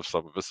absolutely love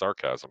some of his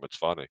sarcasm. It's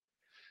funny.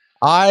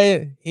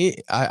 I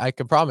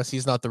can promise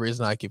he's not the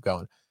reason I keep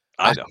going.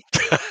 I know.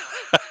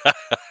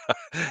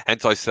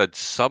 Hence I said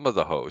some of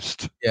the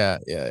hosts. Yeah.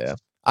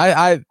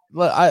 I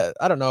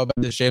don't know about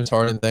this James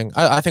Harden thing.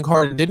 I think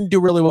Harden didn't do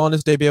really well in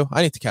his debut.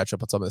 I need to catch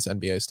up on some of this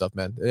NBA stuff,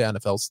 man. The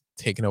NFL's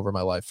taken over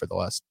my life for the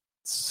last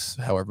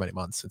however many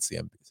months since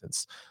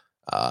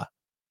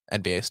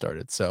NBA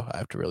started. So I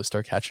have to really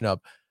start catching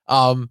up.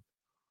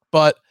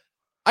 But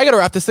I gotta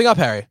wrap this thing up,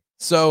 Harry.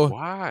 So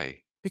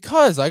why?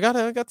 Because I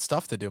got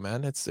stuff to do,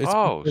 man. It's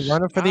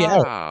running for the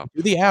hour.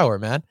 We do the hour,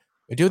 man.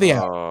 We do the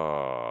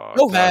hour.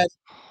 Go ahead.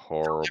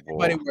 Horrible.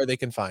 Tell everybody where they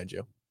can find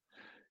you.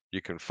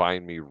 You can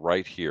find me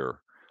right here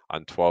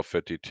on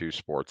 1252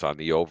 Sports on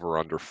the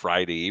Over/Under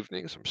Friday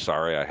evenings. I'm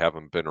sorry I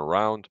haven't been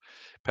around.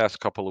 Past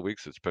couple of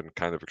weeks, it's been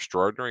kind of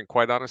extraordinary. And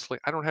quite honestly,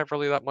 I don't have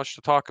really that much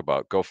to talk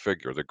about. Go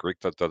figure. The Greek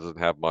that doesn't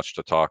have much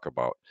to talk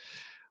about.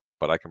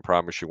 But I can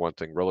promise you one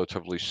thing.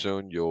 Relatively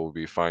soon, you'll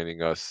be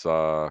finding us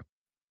a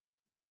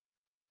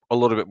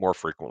little bit more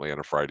frequently on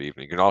a Friday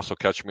evening. You can also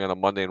catch me on a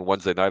Monday and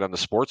Wednesday night on the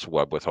Sports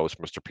Web with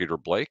host Mr. Peter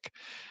Blake.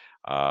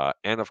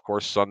 And of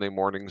course, Sunday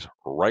mornings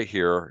right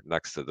here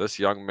next to this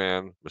young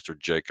man, Mr.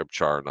 Jacob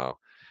Charnow.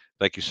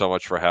 Thank you so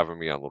much for having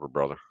me on, little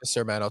brother. Yes,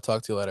 sir, man. I'll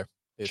talk to you later.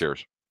 Peace.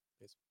 Cheers.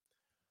 Peace.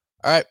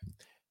 All right.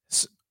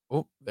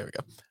 There we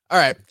go. All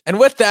right. And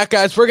with that,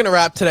 guys, we're going to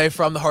wrap today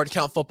from the Hard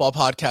Count Football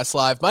Podcast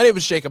Live. My name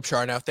is Jacob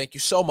Charnow. Thank you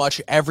so much,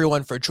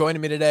 everyone, for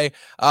joining me today.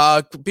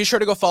 Be sure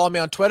to go follow me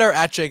on Twitter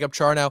at Jacob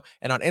Charnow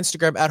and on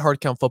Instagram at Hard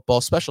Count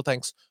Football. Special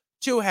thanks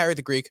to Harry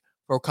the Greek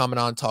for coming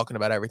on, talking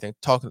about everything,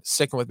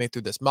 sticking with me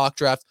through this mock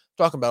draft,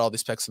 talking about all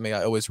these picks with me.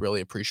 I always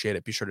really appreciate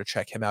it. Be sure to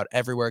check him out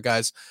everywhere,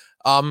 guys.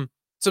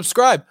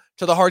 Subscribe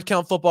to the Hard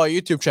Count Football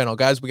YouTube channel,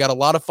 guys. We got a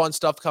lot of fun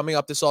stuff coming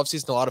up this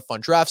offseason, a lot of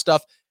fun draft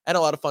stuff, and a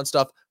lot of fun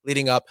stuff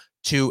leading up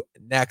to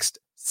next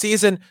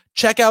season.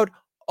 Check out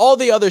all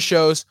the other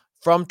shows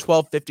from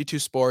 1252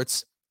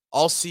 Sports.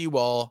 I'll see you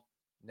all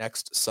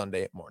next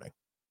Sunday morning.